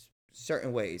in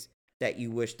certain ways that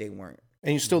you wish they weren't.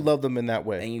 And you still love them in that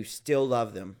way. And you still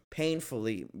love them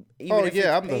painfully. Even if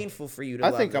it's painful for you to I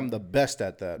love think them, I'm the best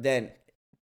at that. then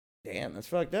damn, that's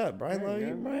fucked up. Brian love you,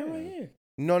 yeah, Brian man. right here.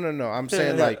 No. I'm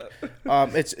saying like,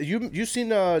 it's you seen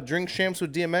Drink Champs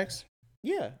with DMX?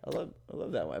 Yeah, I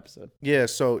love that one episode. Yeah.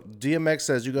 So DMX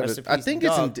says you Rest gotta. in I peace, think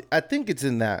dog. it's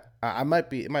in that. It might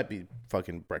be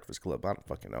fucking Breakfast Club. I don't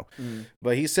fucking know.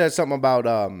 But he said something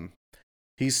about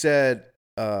he said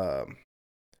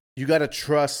you gotta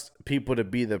trust people to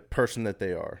be the person that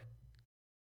they are.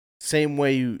 Same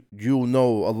way you'll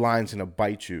know a lion's gonna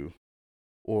bite you.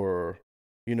 or,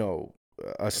 you know,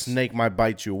 a snake might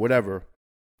bite you, whatever.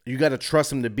 You got to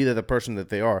trust them to be the person that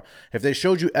they are. If they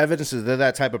showed you evidence that they're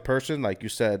that type of person, like you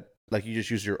said, like you just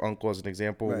used your uncle as an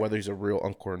example, Right. whether he's a real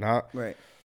uncle or not, Right.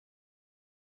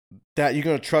 that you're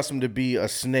going to trust him to be a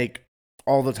snake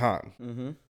all the time. Mm-hmm.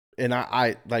 And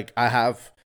I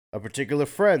have a particular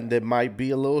friend that might be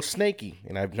a little snaky,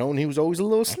 and I've known he was always a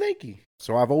little snaky.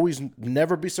 So I've always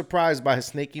never be surprised by his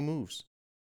snaky moves.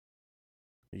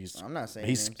 I'm not saying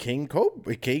He's names. King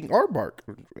Aardvark,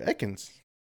 Ekans.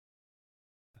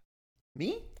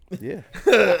 Me? Yeah.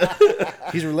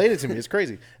 He's related to me. It's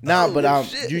crazy.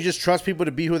 You just trust people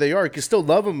to be who they are. You can still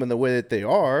love them in the way that they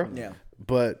are. Yeah.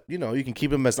 But, you know, you can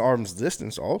keep them as arm's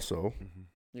distance also.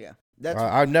 Yeah. That's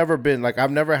I've never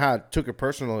took it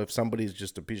personal if somebody's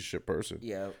just a piece of shit person.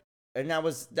 yeah. And that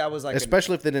was like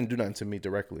Especially if they didn't do nothing to me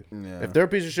directly. Yeah. If they're a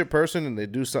piece of shit person and they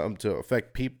do something to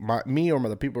affect me or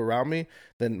the people around me,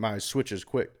 then my switch is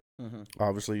quick. Mhm.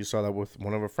 Obviously, you saw that with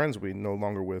one of our friends we no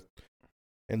longer with.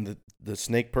 And the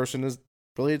snake person is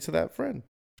related to that friend.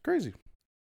 It's crazy.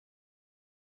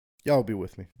 Y'all be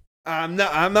with me. I'm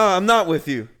not with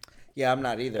you. Yeah, I'm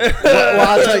not either. Well,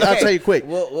 I'll tell you quick.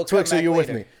 We'll Twix, so you're with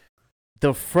me.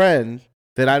 The friend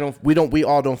that we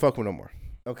all don't fuck with no more.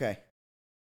 Okay.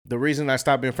 The reason I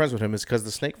stopped being friends with him is because the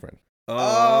snake friend.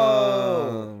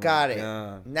 Oh, got it.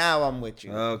 God. Now I'm with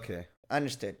you. Okay.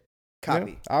 Understood.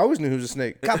 Copy. Yeah, I always knew he was a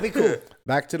snake. Copy cool.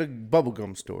 Back to the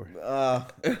bubblegum story. I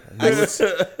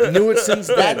Knew it since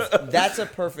then. that's a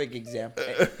perfect example.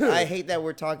 I hate that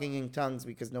we're talking in tongues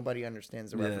because nobody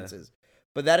understands the Yeah. references.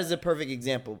 But that is a perfect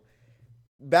example.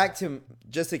 Back to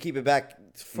just to keep it back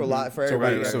for for So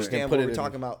everybody we to can understand put what it we're in.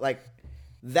 talking about. Like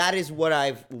that is what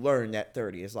I've learned at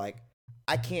 30. Is like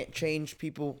I can't change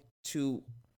people to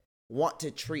want to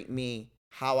treat me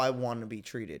how I want to be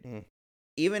treated. Mm.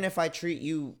 Even if I treat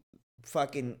you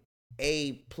fucking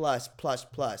A+++.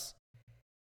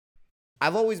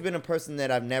 I've always been a person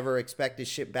that I've never expected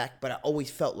shit back, but I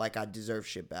always felt like I deserve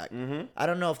shit back. Mm-hmm. I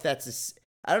don't know if that's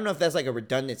like a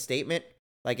redundant statement,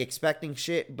 like expecting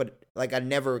shit, but like I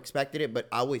never expected it, but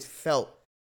I always felt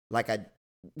like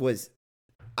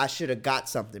I should have got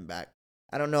something back.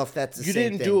 I don't know if that's the You same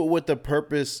didn't thing. do it with the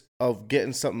purpose of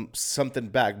getting something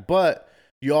back, but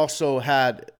you also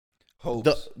had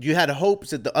Hopes. you had hopes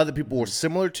that the other people were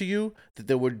similar to you, that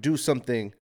they would do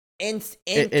something. in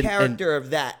and- character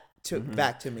of that to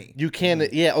back to me. You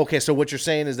can't. Yeah. Okay. So what you're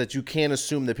saying is that you can't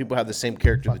assume that people have the same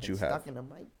character that you have. Stuck in the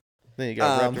mic. Then you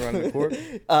got wrapped around the cord.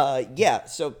 Yeah,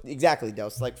 so exactly,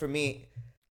 Dels. Like for me,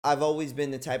 I've always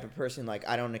been the type of person like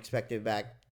I don't expect it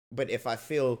back, but if I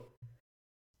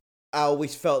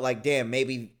always felt like, damn,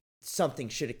 maybe something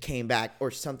should have came back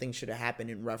or something should have happened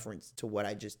in reference to what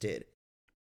I just did.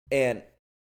 And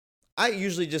I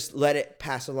usually just let it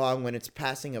pass along when it's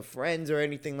passing of friends or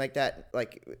anything like that.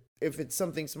 Like if it's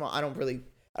something small, I don't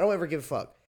ever give a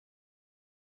fuck.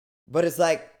 But it's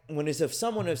like when it's of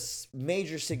someone of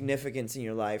major significance in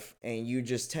your life and you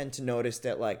just tend to notice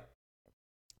that like,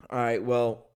 all right,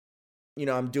 well, you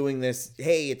know, I'm doing this.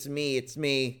 Hey, it's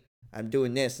me. I'm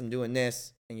doing this. And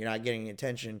you're not getting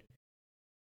attention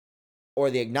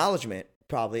or the acknowledgement.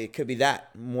 Probably it could be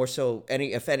that more so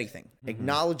if anything,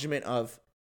 acknowledgement of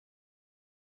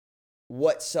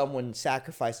what someone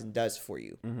sacrifices and does for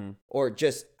you, or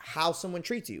just how someone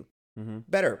treats you.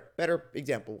 Better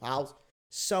example, how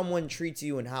someone treats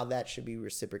you and how that should be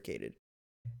reciprocated.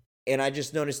 And I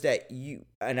just noticed that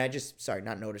it's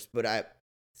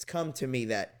come to me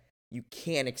that you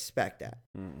can't expect that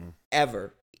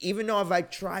ever. Even though I've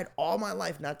tried all my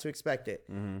life not to expect it,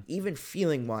 even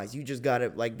feeling wise, you just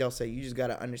gotta, like they'll say, you just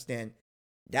gotta understand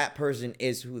that person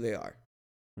is who they are.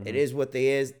 It is what they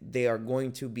is. They are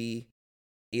going to be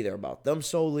either about them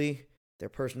solely, their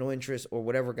personal interests, or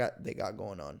whatever they got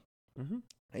going on.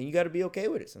 And you got to be okay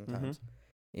with it sometimes.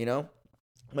 You know,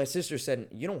 my sister said,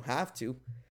 you don't have to.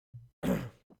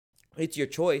 It's your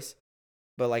choice.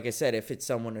 But like I said, if it's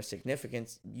someone of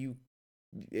significance, you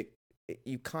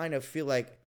kind of feel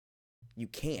like you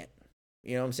can't.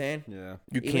 You know what I'm saying? Yeah.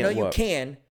 You Even can't. though you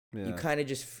can, Yeah. you kind of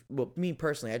just, well, me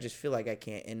personally, I just feel like I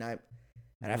can't. And I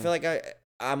feel like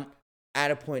I'm at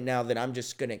a point now that I'm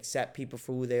just going to accept people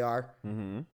for who they are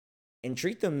and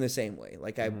treat them the same way.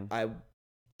 Like I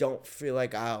don't feel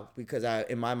like because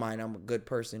in my mind, I'm a good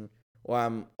person, or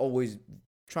I'm always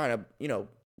trying to, you know,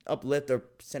 uplift or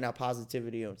send out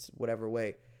positivity in whatever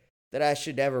way, that I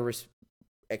should ever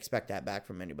expect that back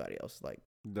from anybody else. Like,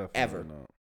 Definitely ever. not.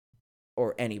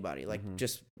 Or anybody. Like,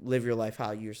 just live your life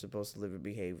how you're supposed to live and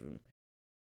behave.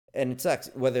 And it sucks.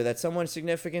 Whether that's someone of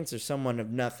significance or someone of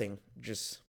nothing,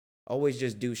 just always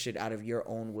just do shit out of your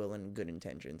own will and good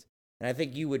intentions. And I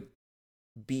think you would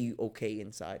be okay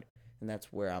inside. And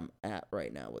that's where I'm at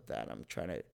right now with that. I'm trying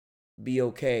to be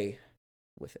okay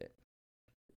with it.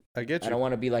 I get you. I don't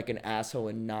want to be like an asshole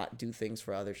and not do things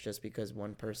for others just because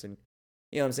one person,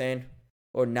 you know what I'm saying?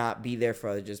 Or not be there for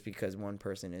others just because one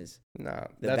person is Nah,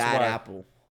 the that's bad why, apple.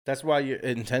 That's why your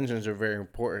intentions are very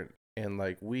important. And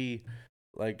like we,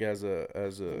 like as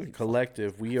a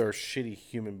collective, we are shitty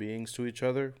human beings to each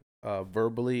other,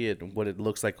 verbally and what it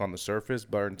looks like on the surface.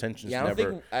 But our intentions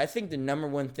never. I think the number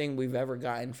one thing we've ever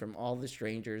gotten from all the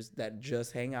strangers that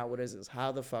just hang out with us is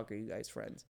how the fuck are you guys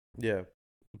friends? Yeah.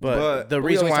 But the we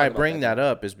reason always why talk I about bring that, that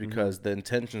up is because the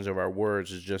intentions of our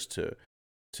words is just to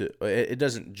it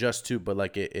doesn't just to, but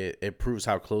like it proves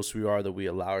how close we are that we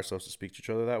allow ourselves to speak to each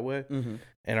other that way. Mm-hmm.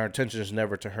 And our intention is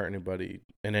never to hurt anybody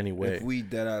in any way. If we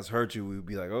dead ass hurt you, we'd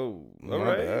be like, oh, My all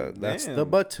right, bad. That's damn. the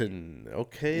button.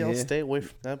 Okay, I'll Yeah. stay away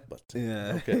from that button.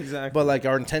 Yeah, Okay. exactly. But like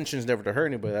our intention is never to hurt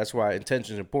anybody. That's why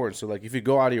intention is important. So like if you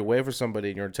go out of your way for somebody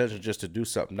and your intention is just to do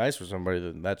something nice for somebody,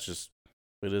 then that's just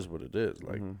it is what it is.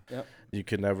 Like Mhm. you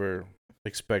can never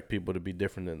expect people to be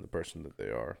different than the person that they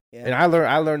are. Yeah. And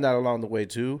I learned that along the way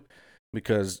too,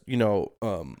 because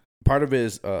part of it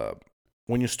is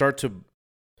when you start to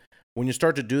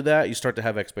do that, you start to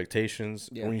have expectations.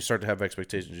 Yeah. When you start to have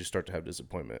expectations, you start to have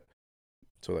disappointment.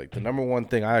 So like the number one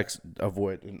thing I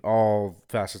avoid in all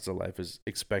facets of life is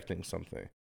expecting something,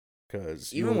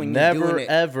 because Even you'll when you're never doing it-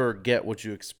 ever get what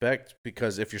you expect.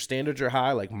 Because if your standards are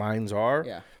high, like mine's are,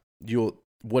 Yeah.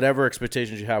 whatever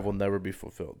expectations you have will never be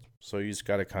fulfilled. So you just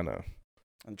gotta kind of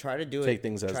And try to do take it.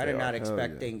 things as Try they to not are.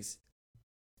 expect yeah. things.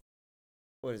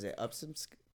 What is it?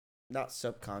 Not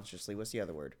subconsciously. What's the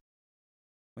other word?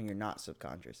 When you're not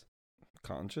subconscious.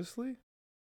 Consciously?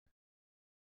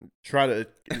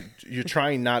 You're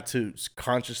trying not to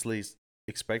consciously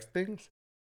expect things.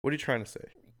 What are you trying to say?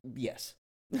 Yes.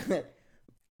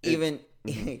 Even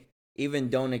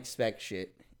don't expect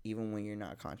shit. Even when you're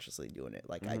not consciously doing it,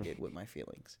 like I did with my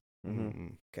feelings. Mm-hmm.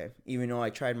 Okay. Even though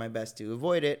I tried my best to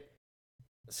avoid it,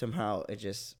 somehow it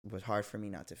just was hard for me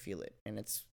not to feel it. And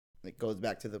it goes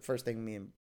back to the first thing me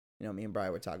and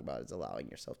Brian were talking about is allowing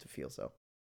yourself to feel. So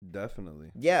Definitely.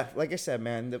 yeah, like I said,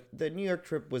 man, the New York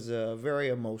trip was a very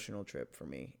emotional trip for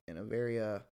me and a very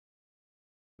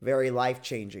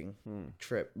life-changing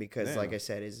trip because, Damn. like I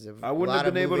said, is I wouldn't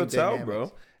have been able to tell,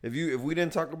 bro. If we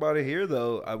didn't talk about it here,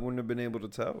 though, I wouldn't have been able to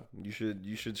tell. You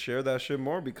should share that shit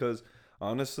more because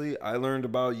honestly, I learned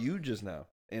about you just now,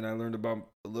 and I learned about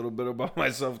a little bit about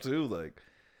myself too. Like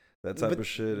that type of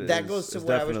shit. That goes to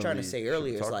what I was trying to definitely say should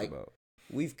earlier. be It's talked like about.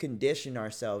 we've conditioned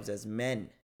ourselves as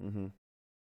men Mm-hmm.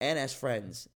 and as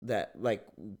friends that, like,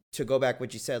 to go back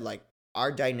what you said, like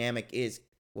our dynamic is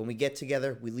when we get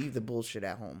together, we leave the bullshit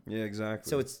at home. Yeah, exactly.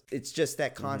 So it's just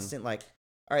that constant, like,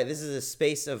 all right, this is a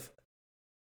space of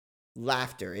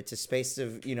laughter. It's a space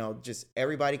of, just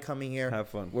everybody coming here. Have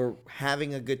fun. We're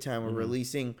having a good time. We're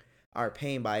releasing our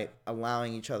pain by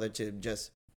allowing each other to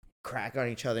just crack on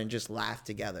each other and just laugh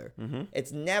together. Mm-hmm.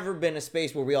 It's never been a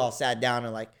space where we all sat down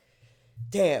and like,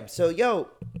 damn, so yo,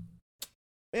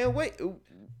 man, wait.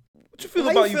 What you feel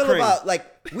How about you feel Ukraine? about, like,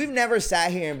 we've never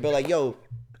sat here and been like, yo,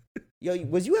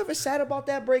 was you ever sad about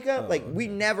that breakup? Like, we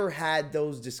never had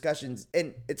those discussions.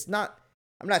 And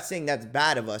I'm not saying that's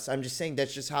bad of us. I'm just saying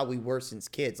that's just how we were since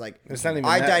kids. Like, It's not even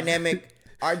our that.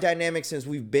 our dynamic since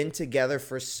we've been together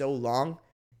for so long,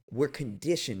 we're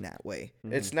conditioned that way.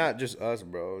 It's not just us,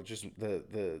 bro. It's just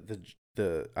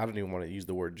the I don't even want to use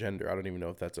the word gender. I don't even know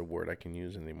if that's a word I can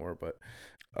use anymore. But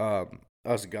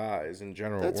us guys in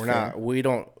general, That's we're fair. not. We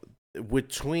don't.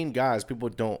 Between guys, people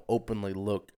don't openly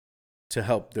look to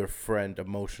help their friend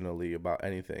emotionally about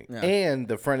anything, Yeah. and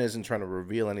the friend isn't trying to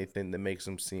reveal anything that makes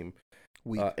them seem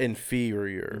Weak.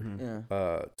 inferior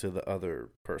Yeah. to the other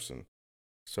person.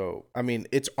 So I mean,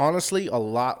 it's honestly a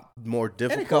lot more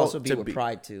difficult. And it can also be to with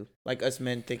pride, too. Like, us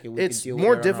men thinking we It's could deal with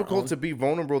more it on our difficult own. to be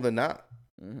vulnerable than not.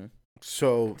 Mhm.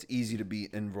 So It's easy to be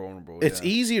invulnerable. it's yeah.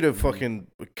 easy to fucking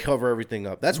cover everything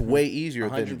up. That's way easier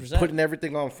than 100%. putting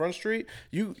everything on Front Street.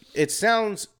 It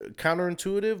sounds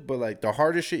counterintuitive, but like the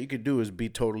hardest shit you could do is be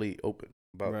totally open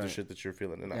about the Right. shit that you're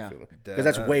feeling and not Yeah. feeling. Dead Because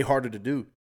that's ass. way harder to do.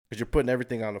 Because you're putting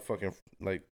everything on the fucking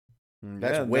like.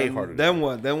 That's way harder to Then do.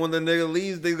 what? Then when the nigga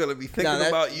leaves, they're gonna be thinking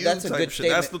about you. that's a type good shit.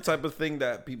 That's the statement. type of thing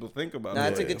that people think about. No,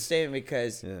 that's a Yeah. good statement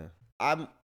because Yeah.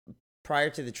 prior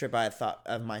to the trip, I thought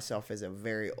of myself as a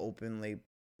very openly,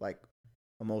 like,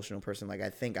 emotional person. Like, I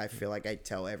feel like I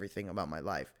tell everything about my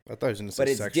life. I thought you were gonna say But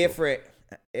it's sexual. different.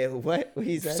 What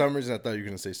he For said? some reason, I thought you were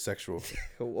gonna say sexual.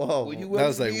 Whoa. Well, you That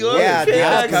was like, be what? on Yeah, the dude,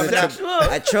 I case, was coming sexual.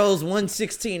 I chose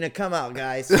 116 to come out,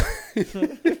 guys.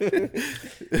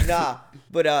 Nah,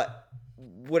 but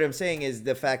what I'm saying is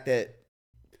the fact that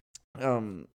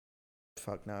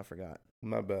Fuck, now I forgot.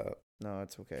 My bad. No,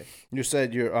 it's okay. You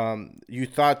said you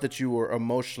thought that you were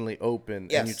emotionally open,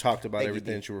 and you Yes. talked about Thank you,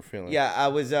 everything Dee. that you were feeling. Yeah, I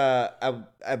was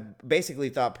I basically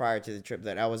thought prior to the trip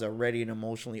that I was already an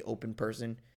emotionally open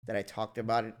person, that I talked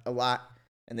about it a lot,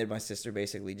 and then my sister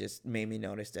basically just made me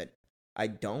notice that I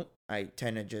don't. I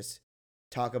tend to just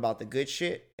talk about the good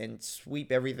shit and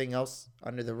sweep everything else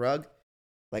under the rug,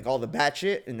 like all the bad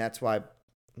shit, and that's why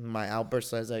my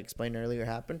outbursts, as I explained earlier,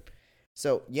 happened.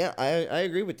 So yeah, I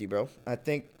agree with you, bro. I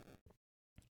think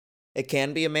it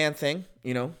can be a man thing,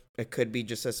 you know. It could be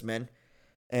just us men,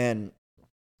 and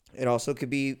it also could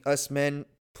be us men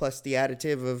plus the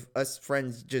additive of us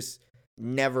friends just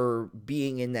never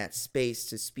being in that space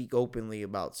to speak openly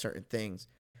about certain things.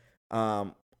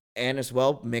 And as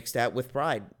well, mix that with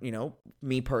pride. You know,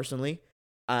 me personally,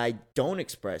 I've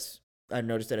noticed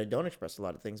that I don't express a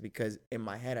lot of things because in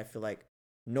my head, I feel like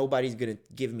nobody's going to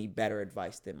give me better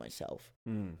advice than myself.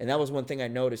 And that was one thing I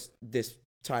noticed this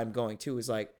time going too, is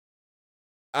like,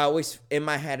 I always, in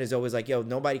my head is always like, yo,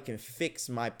 nobody can fix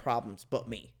my problems but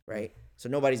me, right? So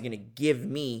nobody's going to give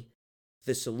me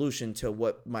the solution to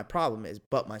what my problem is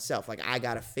but myself. Like, I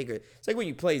got to figure it. It's like when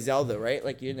you play Zelda, right?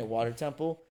 Like, you're in the water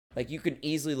temple. Like, you can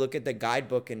easily look at the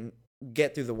guidebook and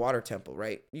get through the water temple,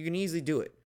 right? You can easily do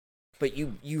it. But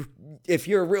you if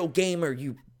you're a real gamer,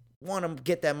 you want to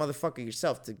get that motherfucker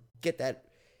yourself to get that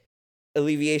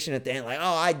alleviation at the end. Like,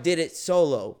 oh, I did it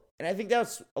solo. And I think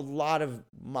that's a lot of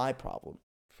my problem.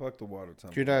 Fuck the water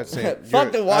temple. You're not saying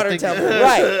Fuck the water temple,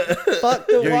 right? Fuck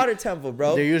the water temple,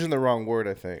 bro. They're using the wrong word,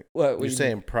 I think. What You're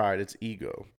saying pride. It's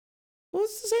ego. Well,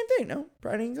 it's the same thing, no?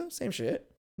 Pride and ego, same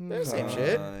shit. They're the same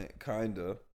shit.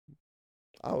 Kinda.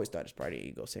 I always thought it's pride and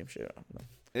ego, same shit. I don't know.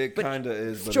 It But kinda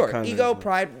is. But sure, it kinda ego, isn't.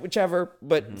 pride, whichever.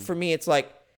 But for me, it's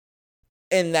like,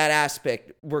 in that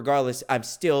aspect, regardless, I'm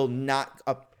still not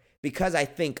up, because I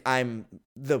think I'm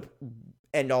the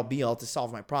end all be all to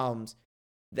solve my problems,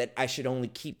 that I should only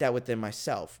keep that within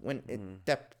myself. When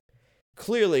that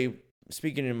clearly,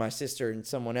 speaking to my sister and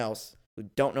someone else who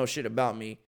don't know shit about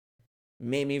me,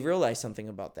 made me realize something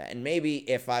about that. And maybe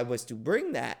if I was to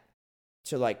bring that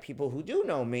to like people who do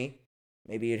know me,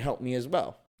 maybe it'd help me as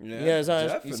well. Yeah,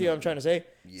 You see what I'm trying to say?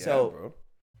 Yeah, So, bro.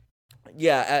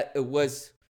 yeah, it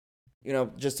was, you know,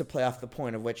 just to play off the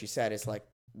point of what you said, it's like,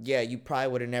 yeah, you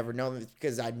probably would have never known this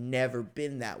because I've never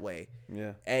been that way.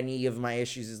 Yeah. Any of my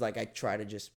issues is like I try to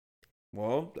just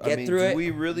Well, get I mean, through do it.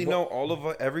 we really know all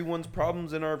of everyone's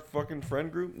problems in our fucking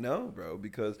friend group? No, bro,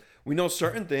 because we know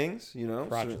certain things, you know.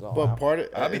 projects all But out. part of,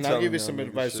 I'll be and I'll telling give you them some niggas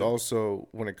advice shit. also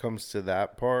when it comes to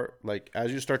that part. Like,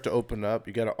 as you start to open up,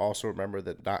 you got to also remember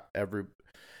that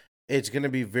it's going to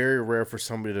be very rare for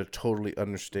somebody to totally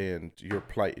understand your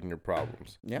plight and your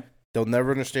problems. Yeah. They'll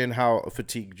never understand how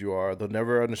fatigued you are. They'll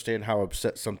never understand how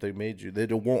upset something made you. They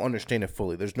won't understand it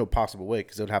fully. There's no possible way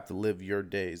because they'll have to live your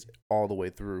days all the way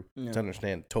through to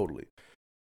understand totally.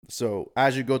 So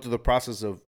as you go through the process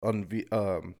of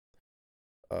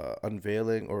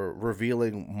unveiling or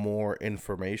revealing more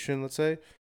information, let's say,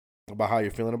 about how you're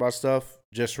feeling about stuff,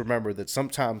 just remember that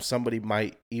sometimes somebody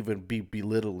might even be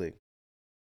belittling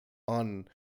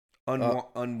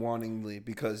unwantingly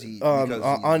because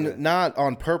not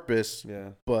on purpose, yeah.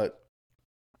 but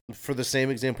for the same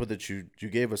example that you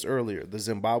gave us earlier, the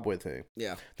Zimbabwe thing.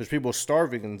 Yeah. There's people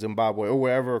starving in Zimbabwe or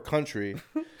wherever country,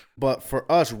 but for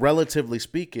us, relatively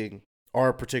speaking,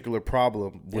 our particular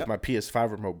problem with my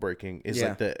PS5 remote breaking is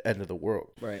like the end of the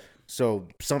world. Right. So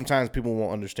sometimes people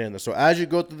won't understand this. So as you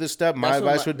go through this step, my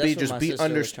advice would be just be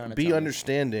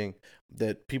understanding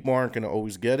that people aren't going to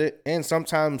always get it, and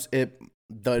sometimes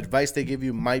the advice they give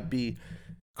you might be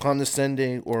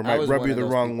condescending or might rub you the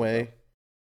wrong way.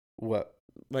 What?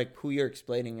 Like who you're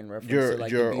explaining in reference to,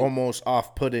 like, you're almost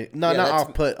off-putting. No, not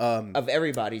off-put. Of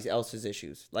everybody's else's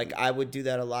issues. Like I would do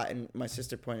that a lot, and my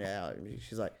sister pointed out.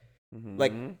 She's like,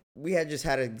 like we had just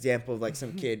had an example of like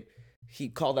some kid. He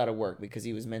called out of work because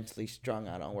he was mentally strung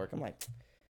out on work. I'm like,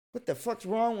 what the fuck's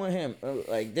wrong with him?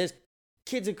 Like, there's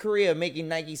kids in Korea making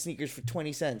Nike sneakers for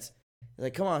 20 cents.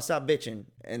 Like, come on, stop bitching.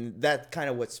 And that's kind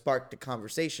of what sparked the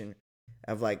conversation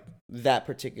of like that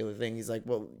particular thing. He's like,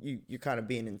 well, you're kind of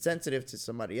being insensitive to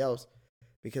somebody else,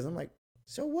 because I'm like,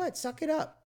 so what? Suck it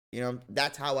up. You know,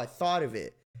 that's how I thought of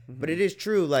it. But it is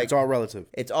true. Like, it's all relative.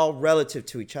 It's all relative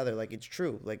to each other. Like, it's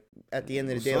true. Like, at the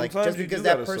end of the day, like, just because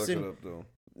that person,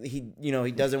 he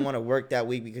doesn't want to work that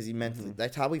week because he mentally,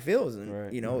 that's how he feels.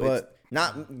 And, you know, but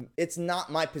it's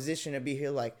not my position to be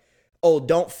here like, oh,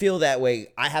 don't feel that way.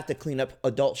 I have to clean up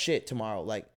adult shit tomorrow.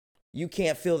 Like, you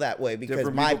can't feel that way because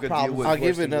my problem. I'll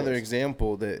give you another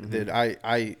example that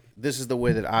I this is the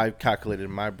way that I calculated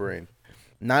in my brain.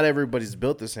 not everybody's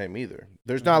built the same either.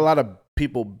 There's not a lot of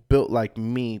people built like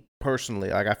me personally.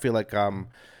 Like I feel like I'm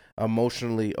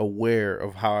emotionally aware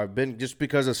of how I've been just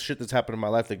because of shit that's happened in my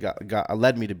life that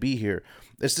led me to be here.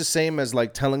 It's the same as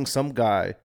like telling some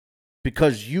guy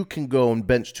because you can go and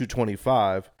bench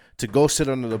 225 to go sit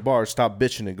under the bar, stop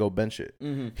bitching and go bench it.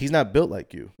 Mm-hmm. He's not built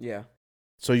like you. Yeah.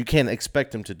 So you can't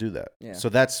expect him to do that. Yeah. So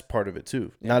that's part of it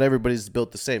too. Yeah. Not everybody's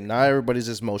built the same. Not everybody's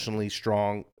as emotionally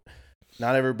strong.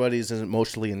 Not everybody's as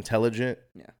emotionally intelligent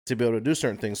to be able to do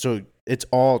certain things. So it's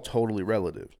all totally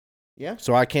relative. Yeah.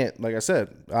 So I can't, like I said,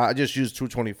 I just used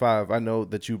 225. I know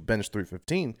that you bench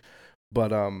 315,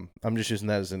 but I'm just using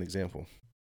that as an example.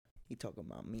 He talking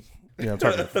about me. Yeah, I'm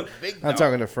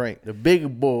talking to Frank, the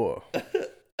big boy.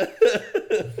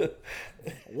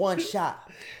 One shot.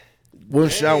 One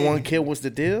shot, one kill. What's the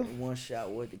deal? One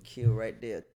shot with the kill right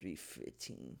there.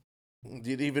 315. Do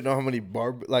you even know how many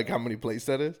how many plates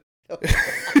that is?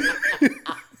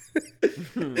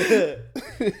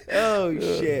 Oh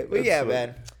shit! But yeah, funny.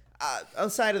 man.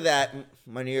 Outside of that,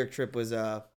 my New York trip was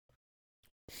all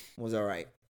right.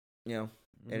 You know,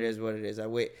 it is what it is.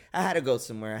 I had to go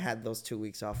somewhere. I had those 2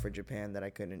 weeks off for Japan that I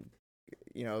couldn't.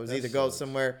 You know, it was That either go sucks.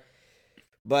 somewhere,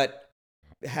 but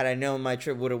had I known my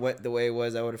trip would have went the way it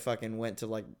was, I would have fucking went to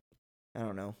like, I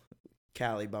don't know,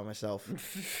 Cali by myself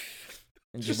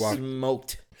and just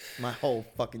smoked my whole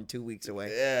fucking 2 weeks away.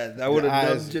 Yeah, that would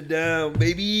have dumbed you down,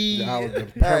 baby. I would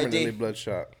have been All right, permanently D.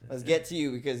 bloodshot. Let's get to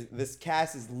you because this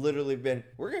cast has literally been.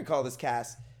 We're gonna call this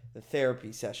cast the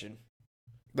therapy session.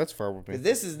 That's far with me. Because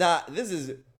this is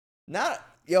not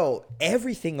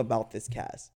everything about this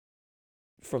cast,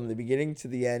 from the beginning to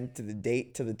the end to the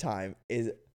date to the time,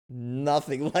 is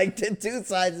nothing like the Two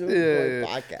Sides of a Coin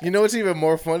podcast. You know what's even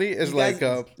more funny is You guys-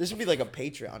 like this should be like a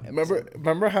Patreon episode.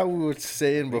 remember how we were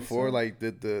saying before so. like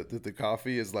that the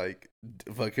coffee is like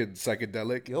fucking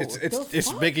psychedelic. Yo, it's what the it's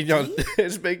fuck, making y'all G?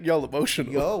 it's making y'all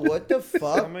emotional. Yo, what the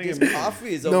fuck? I'm This making-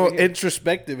 coffee is No, over here.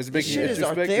 introspective. It's This making shit you is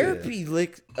our introspective.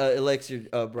 therapy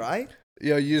elixir, Bri.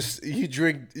 Yo, you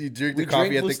drink the We coffee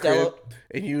drink at the Bustelo. crib,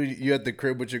 and you at the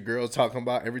crib with your girls talking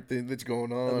about everything that's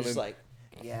going on. I'm just and- like,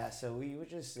 yeah, so we were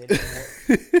just sitting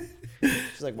there.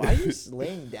 She's like, why are you just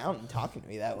laying down and talking to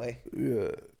me that way? yeah.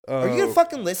 Are you gonna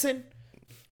fucking listen?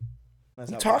 I'm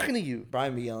talking to you.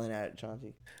 Brian be yelling at it,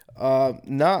 Chauncey.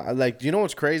 Nah, like, you know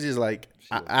what's crazy is like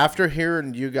after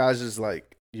hearing you guys'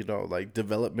 like, you know, like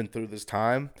development through this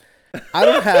time, I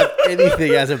don't have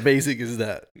anything as amazing as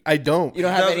that. I don't. You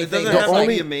don't have It anything. doesn't that's have to like,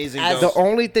 be amazing. as- though. The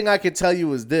only thing I can tell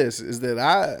you is this: is that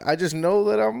I just know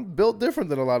that I'm built different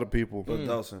than a lot of people, But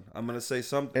Delson, I'm gonna say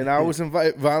something. and I always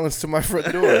invite violence to my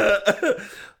front door.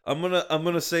 I'm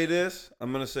gonna say this.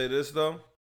 I'm gonna say this though,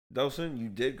 Delson, you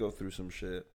did go through some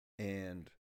shit, and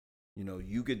you know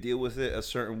you could deal with it a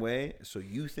certain way, so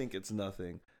you think it's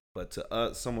nothing, but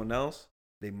to someone else,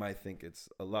 they might think it's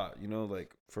a lot. You know,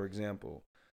 like for example,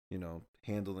 you know,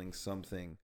 handling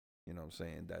something, you know what I'm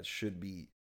saying, that should be.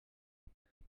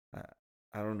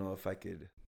 I don't know if I could.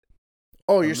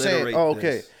 Oh, you're saying? alliterate Oh, okay.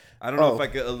 this. I don't know Oh, if I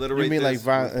could alliterate. You mean like this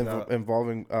without-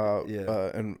 involving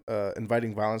Yeah.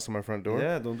 inviting violence to my front door?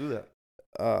 Yeah, don't do that.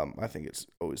 I think it's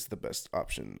always the best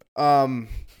option.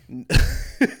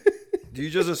 Do you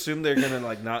just assume they're gonna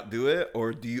like not do it,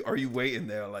 or are you waiting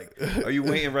there? Like, are you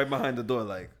waiting right behind the door?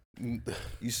 Like,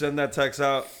 you send that text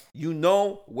out, you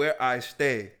know where I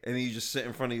stay, and then you just sit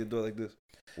in front of your door like this,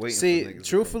 waiting. See, for niggas to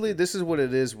truthfully, come this is what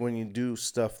it is when you do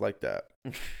stuff like that.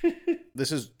 through.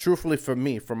 This is truthfully for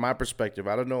me, from my perspective.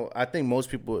 I don't know. I think most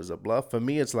people is a bluff. For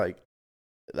me, it's like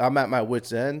I'm at my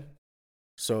wit's end.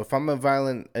 So if I'm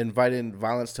inviting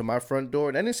violence to my front door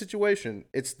in any situation,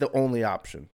 it's the only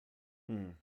option.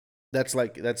 That's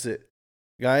it.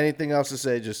 Got anything else to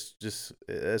say? Just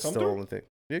that's Come the through. only thing.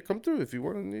 Yeah, come through if you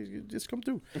want. You just come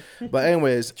through. But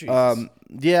anyways, Jesus.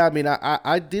 yeah. I mean,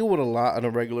 I deal with a lot on a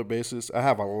regular basis. I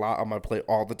have a lot on my plate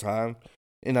all the time,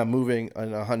 and I'm moving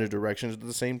in 100 directions at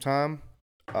the same time,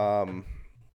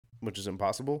 which is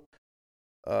impossible.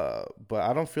 But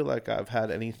I don't feel like I've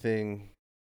had anything,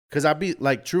 because I be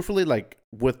like, truthfully, like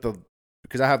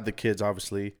because I have the kids.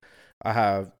 Obviously, I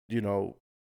have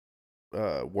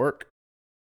work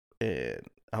and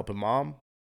helping mom.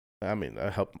 I mean,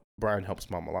 Brian helps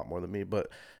mom a lot more than me, but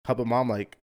helping mom,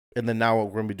 like, and then now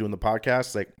we're gonna be doing the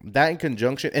podcast, like that in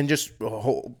conjunction, and just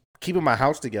keeping my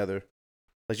house together,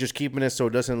 like just keeping it so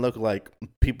it doesn't look like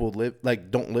people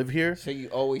don't live here. So you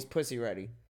always pussy ready.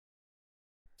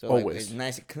 So Always. like, it's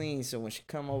nice and clean. So when she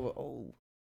come over,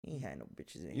 he ain't had no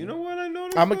bitches in You here. know what I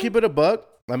noticed? I'm gonna keep it a buck.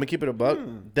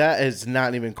 Hmm. That is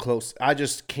not even close. I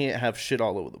just can't have shit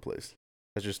all over the place.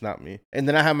 That's just not me. And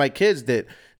then I have my kids that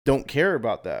don't care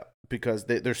about that. because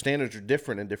their standards are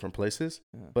different in different places.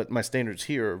 Yeah. But my standards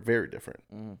here are very different.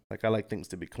 Like I like things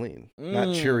to be clean, not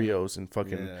Cheerios and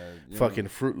fucking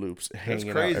Fruit Loops That's hanging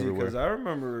out crazy everywhere. because I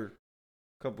remember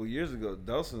a couple years ago,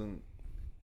 Delson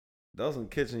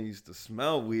kitchen used to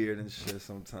smell weird and shit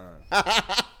sometimes.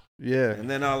 Yeah, And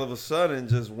then all of a sudden,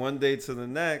 just one day to the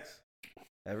next,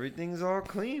 everything's all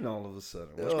clean all of a sudden.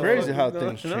 it's Oh, crazy how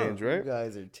going things on? change, You right?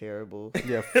 guys are terrible.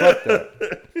 Yeah, fuck that.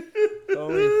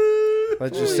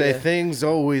 Let's just Only say a- things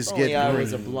always Only get I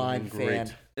was a green blind and great.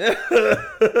 fan.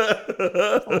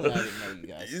 Only I didn't know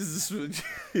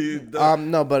you guys.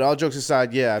 No, but all jokes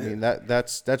aside, yeah, I mean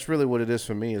that's really what it is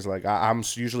for me. Is like I'm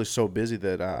usually so busy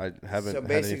that I haven't So had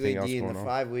basically, anything else D, in going the on.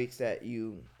 5 weeks that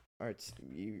you are,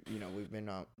 you know, we've been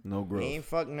up. No You growth. ain't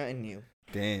fuck nothing new.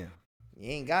 Damn. You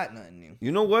ain't got nothing new.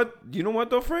 You know what?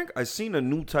 Though, Frank? I seen a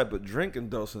new type of drink in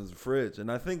Delson's fridge,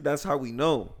 and I think that's how we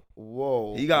know.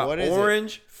 Whoa. He got what is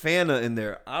orange Fanta in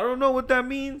there. I don't know what that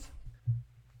means,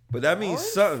 but that means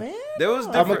Orange something. Fanta? There was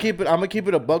I'm different. gonna keep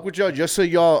it a buck with y'all, just so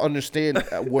y'all understand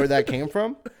where that came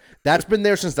from. That's been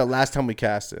there since the last time we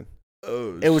casted.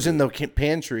 Oh, It was in the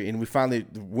pantry, and we finally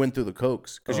went through the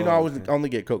Cokes because I always only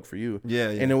get Coke for you. Yeah.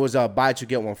 And it was buy two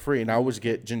get one free, and I always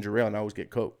get ginger ale, and I always get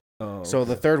Coke. Oh, So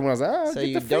the third one, I was like, So get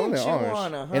you the don't Fanta you orange.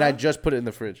 wanna, And I huh? just put it in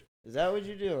the fridge. Is that what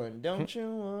you're doing? Don't you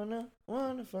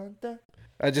wanna find that?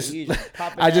 I just You just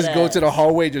popping I just that go to the ass.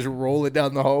 hallway, just roll it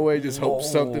down the hallway, just hope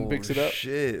something picks it up.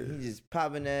 Shit. He just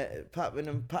popping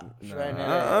them pops Nah, right in that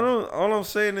I ass. don't. All I'm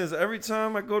saying is, every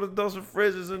time I go to Dawson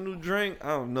Fridge, there's a new drink. I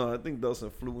don't know. I think Dawson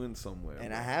flew in somewhere.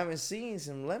 And I haven't seen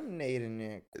some lemonade in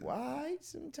there quite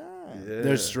some time. Yeah.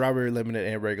 There's strawberry lemonade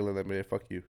and regular lemonade. Fuck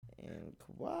you. And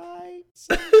quite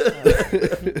some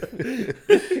time.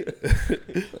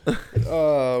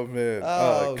 Oh man.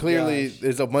 Oh, Clearly, gosh.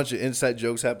 there's a bunch of inside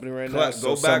jokes happening right now. So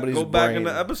Go back. somebody's Go back in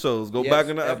brain- the episodes. Go Yes, back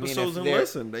in the I mean, episodes if and they're-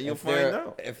 listen. Then you'll if find they're-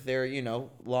 out. If they're,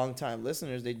 long time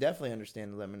listeners, they definitely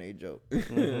understand the lemonade joke.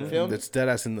 Mhm. Feel me? That's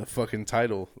deadass in the fucking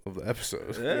title of the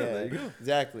episode. Yeah, there you go.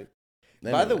 Exactly.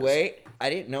 By the Anyways. way, I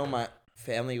didn't know my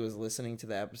family was listening to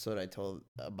the episode I told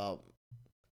about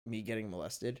me getting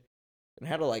molested, and I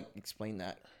had to explain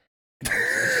that. I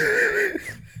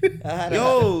had to-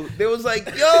 Yo, they was like,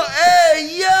 yo,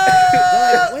 hey,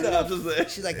 yo. When No, the I'm just like-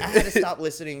 She's like, I had to stop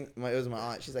listening. It was my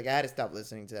aunt. She's like, I had to stop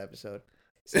listening to the episode.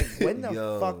 It's like, when the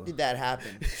Yo. fuck did that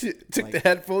happen? Took Like- the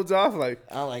headphones off, like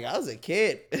I'm like, I was a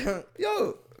kid.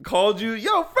 Yo, called you,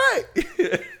 yo, Frank.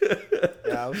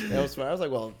 That was fun. I was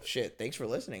like, well, shit. Thanks for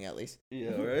listening, at least.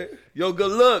 Yeah, right. Yo,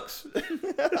 good looks.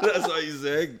 That's all you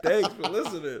say. Thanks for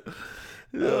listening.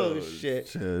 Oh,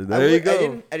 shit. There you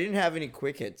go. I didn't have any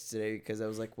quick hits today because I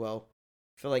was like, well,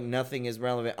 I feel like nothing is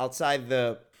relevant outside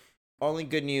the only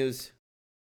good news,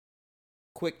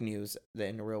 quick news that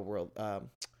in the real world.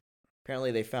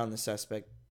 Apparently, they found the suspect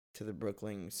to the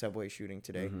Brooklyn subway shooting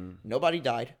today. Mhm. Nobody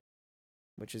died,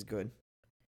 which is good.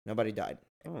 Nobody died.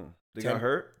 Oh, they 10 got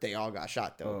hurt. They all got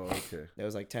shot though. Oh, okay. There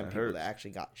was 10 That people hurts. that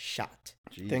actually got shot,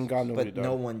 thank God nobody but died.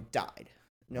 no one died.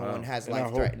 No Wow. one has And I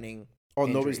hope- life-threatening. Oh,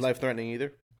 nobody's injuries. life threatening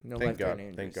either. No Thank God.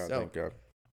 life-threatening Thank God. injuries. Thank God.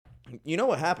 So, you know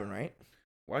what happened, right?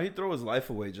 Why he throw his life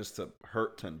away just to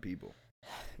hurt 10 people?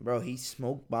 Bro, he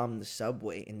smoke bombed the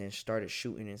subway and then started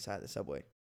shooting inside the subway.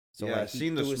 So Yeah, I he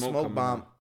seen the threw a smoke smoke coming bomb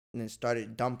out. and then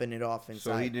started dumping it off inside.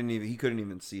 So he couldn't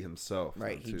even see himself.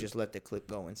 right, though, he too. just let the clip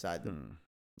go inside them.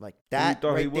 Hmm. Like Who you that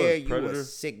thought he right was, there, you Predator? a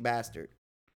sick bastard.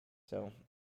 So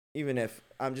even if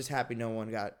I'm just happy no one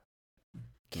got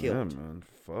killed. Yeah, man.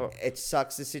 Fuck. It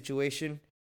sucks the situation.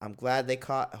 I'm glad they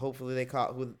caught. Hopefully they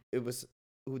caught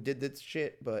who did this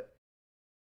shit. But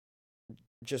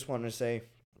just wanted to say,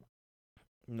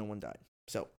 no one died.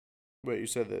 So Wait, you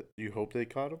said that you hope they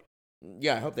caught him?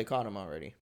 yeah, I hope they caught him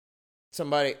already.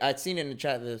 Somebody I'd seen in the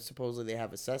chat that supposedly they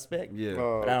have a suspect, Yeah.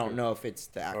 Oh, but I okay. don't know if it's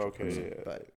the actual Okay, person. yeah.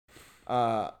 But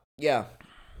yeah,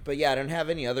 but yeah, I don't have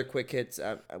any other quick hits.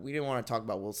 We didn't want to talk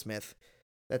about Will Smith.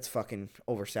 That's fucking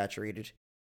oversaturated.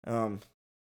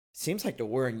 Seems like the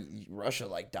war in Russia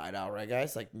died out, right,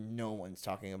 guys? Like no one's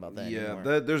talking about that Yeah,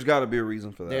 anymore. there's got to be a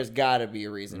reason for that. There's got to be a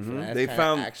reason for Mhm. that. That's They kinda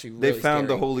found actually they really found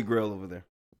the scary. Holy Grail over there.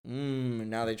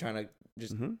 Now they're trying to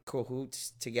just Mhm.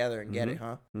 cahoots together and get it,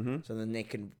 huh? Mm-hmm. So then they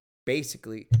can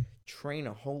basically train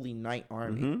a holy knight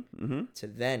army Mm-hmm. Mm-hmm. to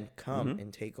then come Mhm.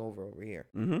 and take over here.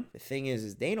 Mm-hmm. The thing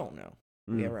is they don't know.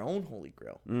 We have our own holy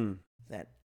grail Mm. that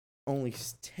only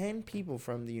 10 people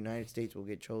from the United States will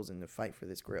get chosen to fight for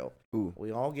this grail. Ooh. We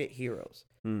all get heroes.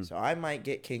 Mm. So I might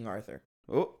get King Arthur.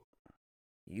 Oh,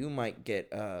 You might get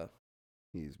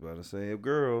he's about to say a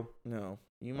girl. no,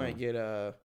 you might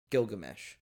Oh. get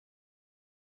Gilgamesh.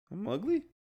 I'm ugly.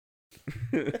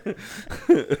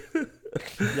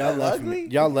 Y'all left ugly? me.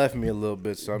 Y'all left me a little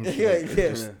bit, so I'm just,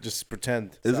 Yeah. just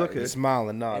pretend. It's Sorry. okay. Just smile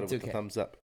and nod It's with okay. the thumbs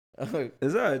up.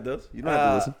 It's alright, though. You don't have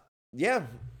to listen. Yeah.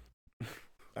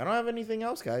 I don't have anything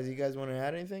else, guys. You guys want to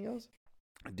add anything else?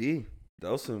 D.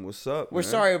 Delson, what's up? We're man?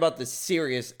 sorry about the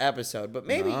serious episode, but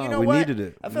maybe Nah, you know we what? needed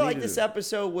it. I We feel like needed this it.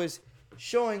 episode was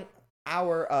showing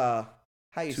our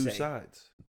how you Two say. sides.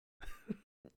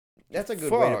 That's a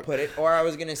good way to Fuck. put it. Or I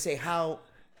was gonna say how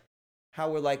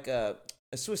we're like a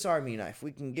Swiss Army knife.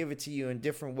 We can give it to you in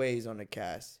different ways on the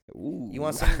cast. Ooh. You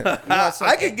want some? You want some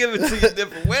I can give it to you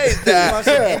different ways. You Dad. want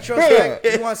some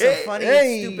introspect? You want some funny,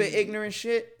 Hey. stupid, ignorant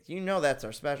shit? You know that's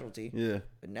our specialty. Yeah.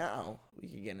 But now we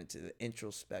can get into the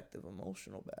introspective,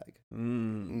 emotional bag.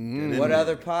 Mm. Get What in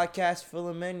other there. podcast full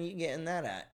of men you getting that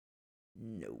at?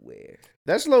 Nowhere.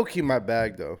 That's low key my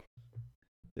bag, though.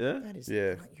 Yeah. That is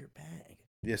Yeah. not your bag.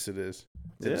 Yes, it is.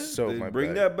 Yeah. It's so Then my bring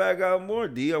bag. that bag out more,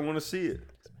 D. I want to see it.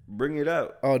 Bring it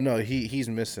out. Oh no, he's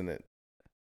missing it.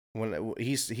 When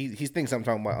he thinks I'm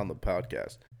talking about on the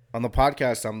podcast. On the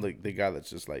podcast, I'm the guy that's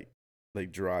just like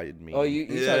dry and mean. Oh, you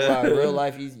Yeah. talking about real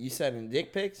life? You said in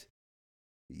dick pics?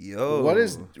 Yo.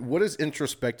 What is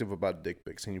introspective about dick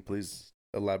pics? Can you please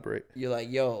elaborate? You're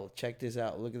like, yo, check this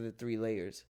out. Look at the 3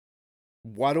 layers: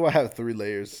 Why do I have 3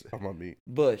 layers on my meat?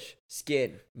 bush,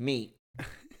 skin, meat.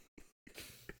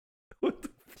 What the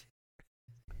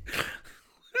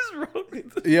What is wrong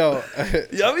with Yo,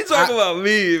 Y'all be talking about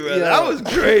me, man. yo, That was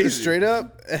crazy. Straight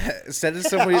up, sending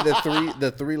somebody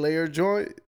the 3-layer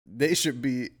joint, they should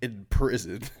be in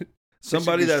prison.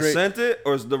 Somebody be that straight- sent it,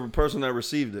 or is the person that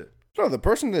received it? No, the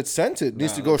person that sent it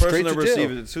needs to Nah, go the straight person to that jail.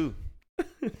 received it too.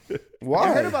 Why?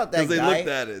 You heard about that Because they guy? looked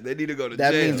at it. They need to go to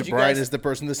that jail. means Did you Brian guys- is the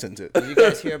person that sent it. Did you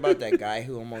guys hear about that guy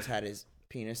who almost had his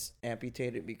penis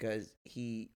amputated because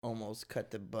he almost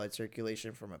cut the blood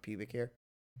circulation from a pubic hair?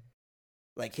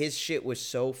 Like, his shit was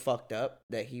so fucked up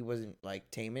that he wasn't, like,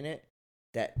 taming it,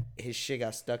 that his shit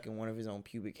got stuck in one of his own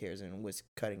pubic hairs and was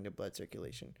cutting the blood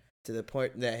circulation to the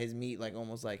point that his meat, like,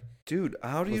 almost like... Dude,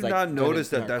 how do was you like not gonna notice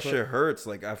that not shit cook. hurts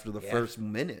like after the Yeah. first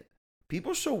minute?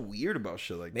 People are so weird about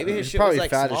shit like Maybe that. his He's shit was, probably like,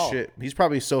 fat small. as shit. He's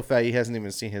probably so fat he hasn't even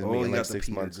seen his meat he in like got the 6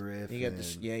 Peter months. Griffin. He got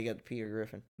the got the Peter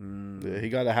Griffin. Yeah, he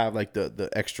got to have like the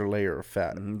extra layer of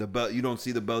fat. The you don't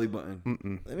see the belly button.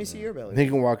 Mm-mm. Let me see your belly. He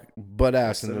can walk butt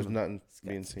ass and there's Cinnamon. nothing It's got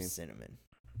being some seen. cinnamon.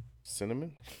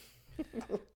 Cinnamon?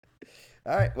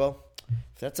 All right, well,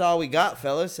 if that's all we got,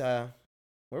 fellas.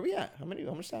 Where we at? How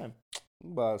much time?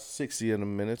 About 60 in a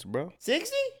minute, bro.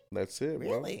 60? That's it, bro.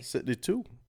 Really? 62.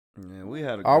 Yeah, we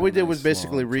had a All good, we did nice, was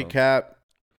basically long talk. recap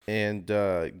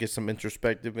and get some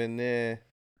introspective in there.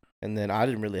 And then I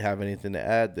didn't really have anything to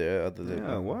add there other than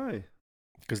Yeah, why?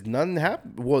 because nothing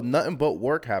happened. Well, nothing but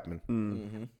work happened.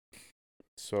 Mm-hmm.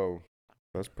 So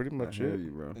that's pretty I much hear it.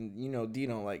 you, bro. And you know, D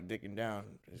don't like dicking down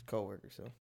his coworker, so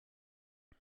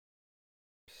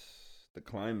The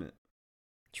climate.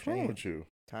 What's wrong with you?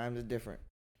 times are different.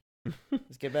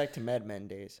 Let's get back to Mad Men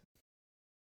days.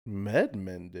 Mad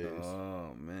Men days.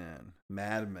 Oh man,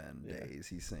 Mad Men Yeah. days.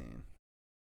 He's saying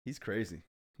he's crazy.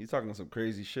 He's talking some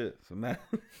crazy shit. So Mad,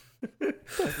 What the You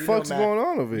know fuck's Mad- going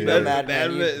on over you here? know Mad,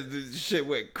 Mad Men, Men, shit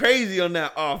went crazy on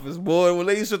that office, boy. When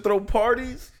they used to throw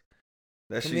parties,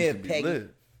 that Come shit here, used to be Peggy.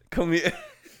 lit. Come here.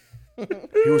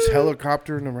 He was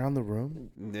helicoptering around the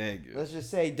room. Nigga. Let's just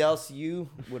say Dels, you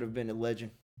would have been a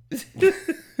legend.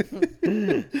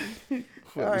 Fucking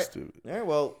right. stupid. All right,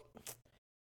 well,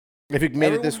 If you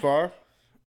made it this far,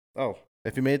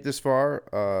 if you made it this far,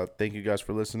 thank you guys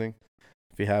for listening.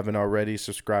 If you haven't already,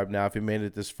 subscribe now. If you made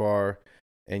it this far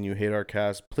and you hate our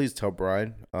cast, please tell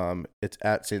Brian. It's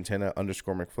at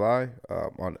Santana_McFly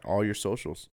on all your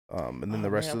socials. And then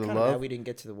the rest man, of I'm the kinda mad love. we didn't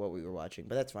get to what we were watching,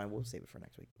 but that's fine. We'll save it for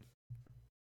next week.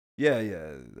 Yeah.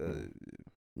 Yeah.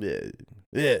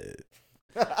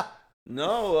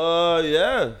 No.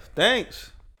 Yeah.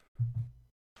 Thanks.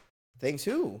 Thanks,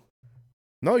 who?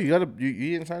 No, you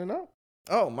didn't sign it up.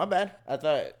 Oh, my bad. I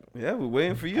thought Yeah, we're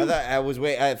waiting for you.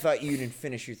 I thought you didn't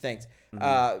finish your thanks.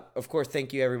 Mhm. Of course,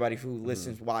 thank you everybody who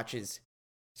listens, watches,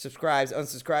 subscribes,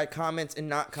 unsubscribes, comments, and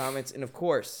not comments. And of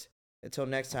course, until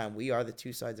next time, we are the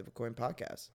Two Sides of a Coin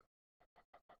podcast.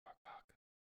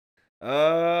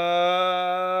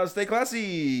 Stay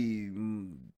classy.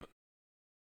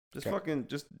 Just fucking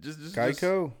just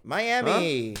Geico,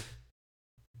 Miami.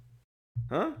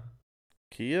 Huh?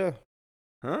 Kia.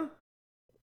 Huh?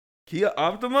 Kia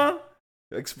Optima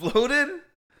exploded.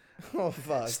 Oh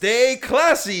fuck. Stay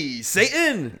classy,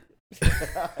 Satan.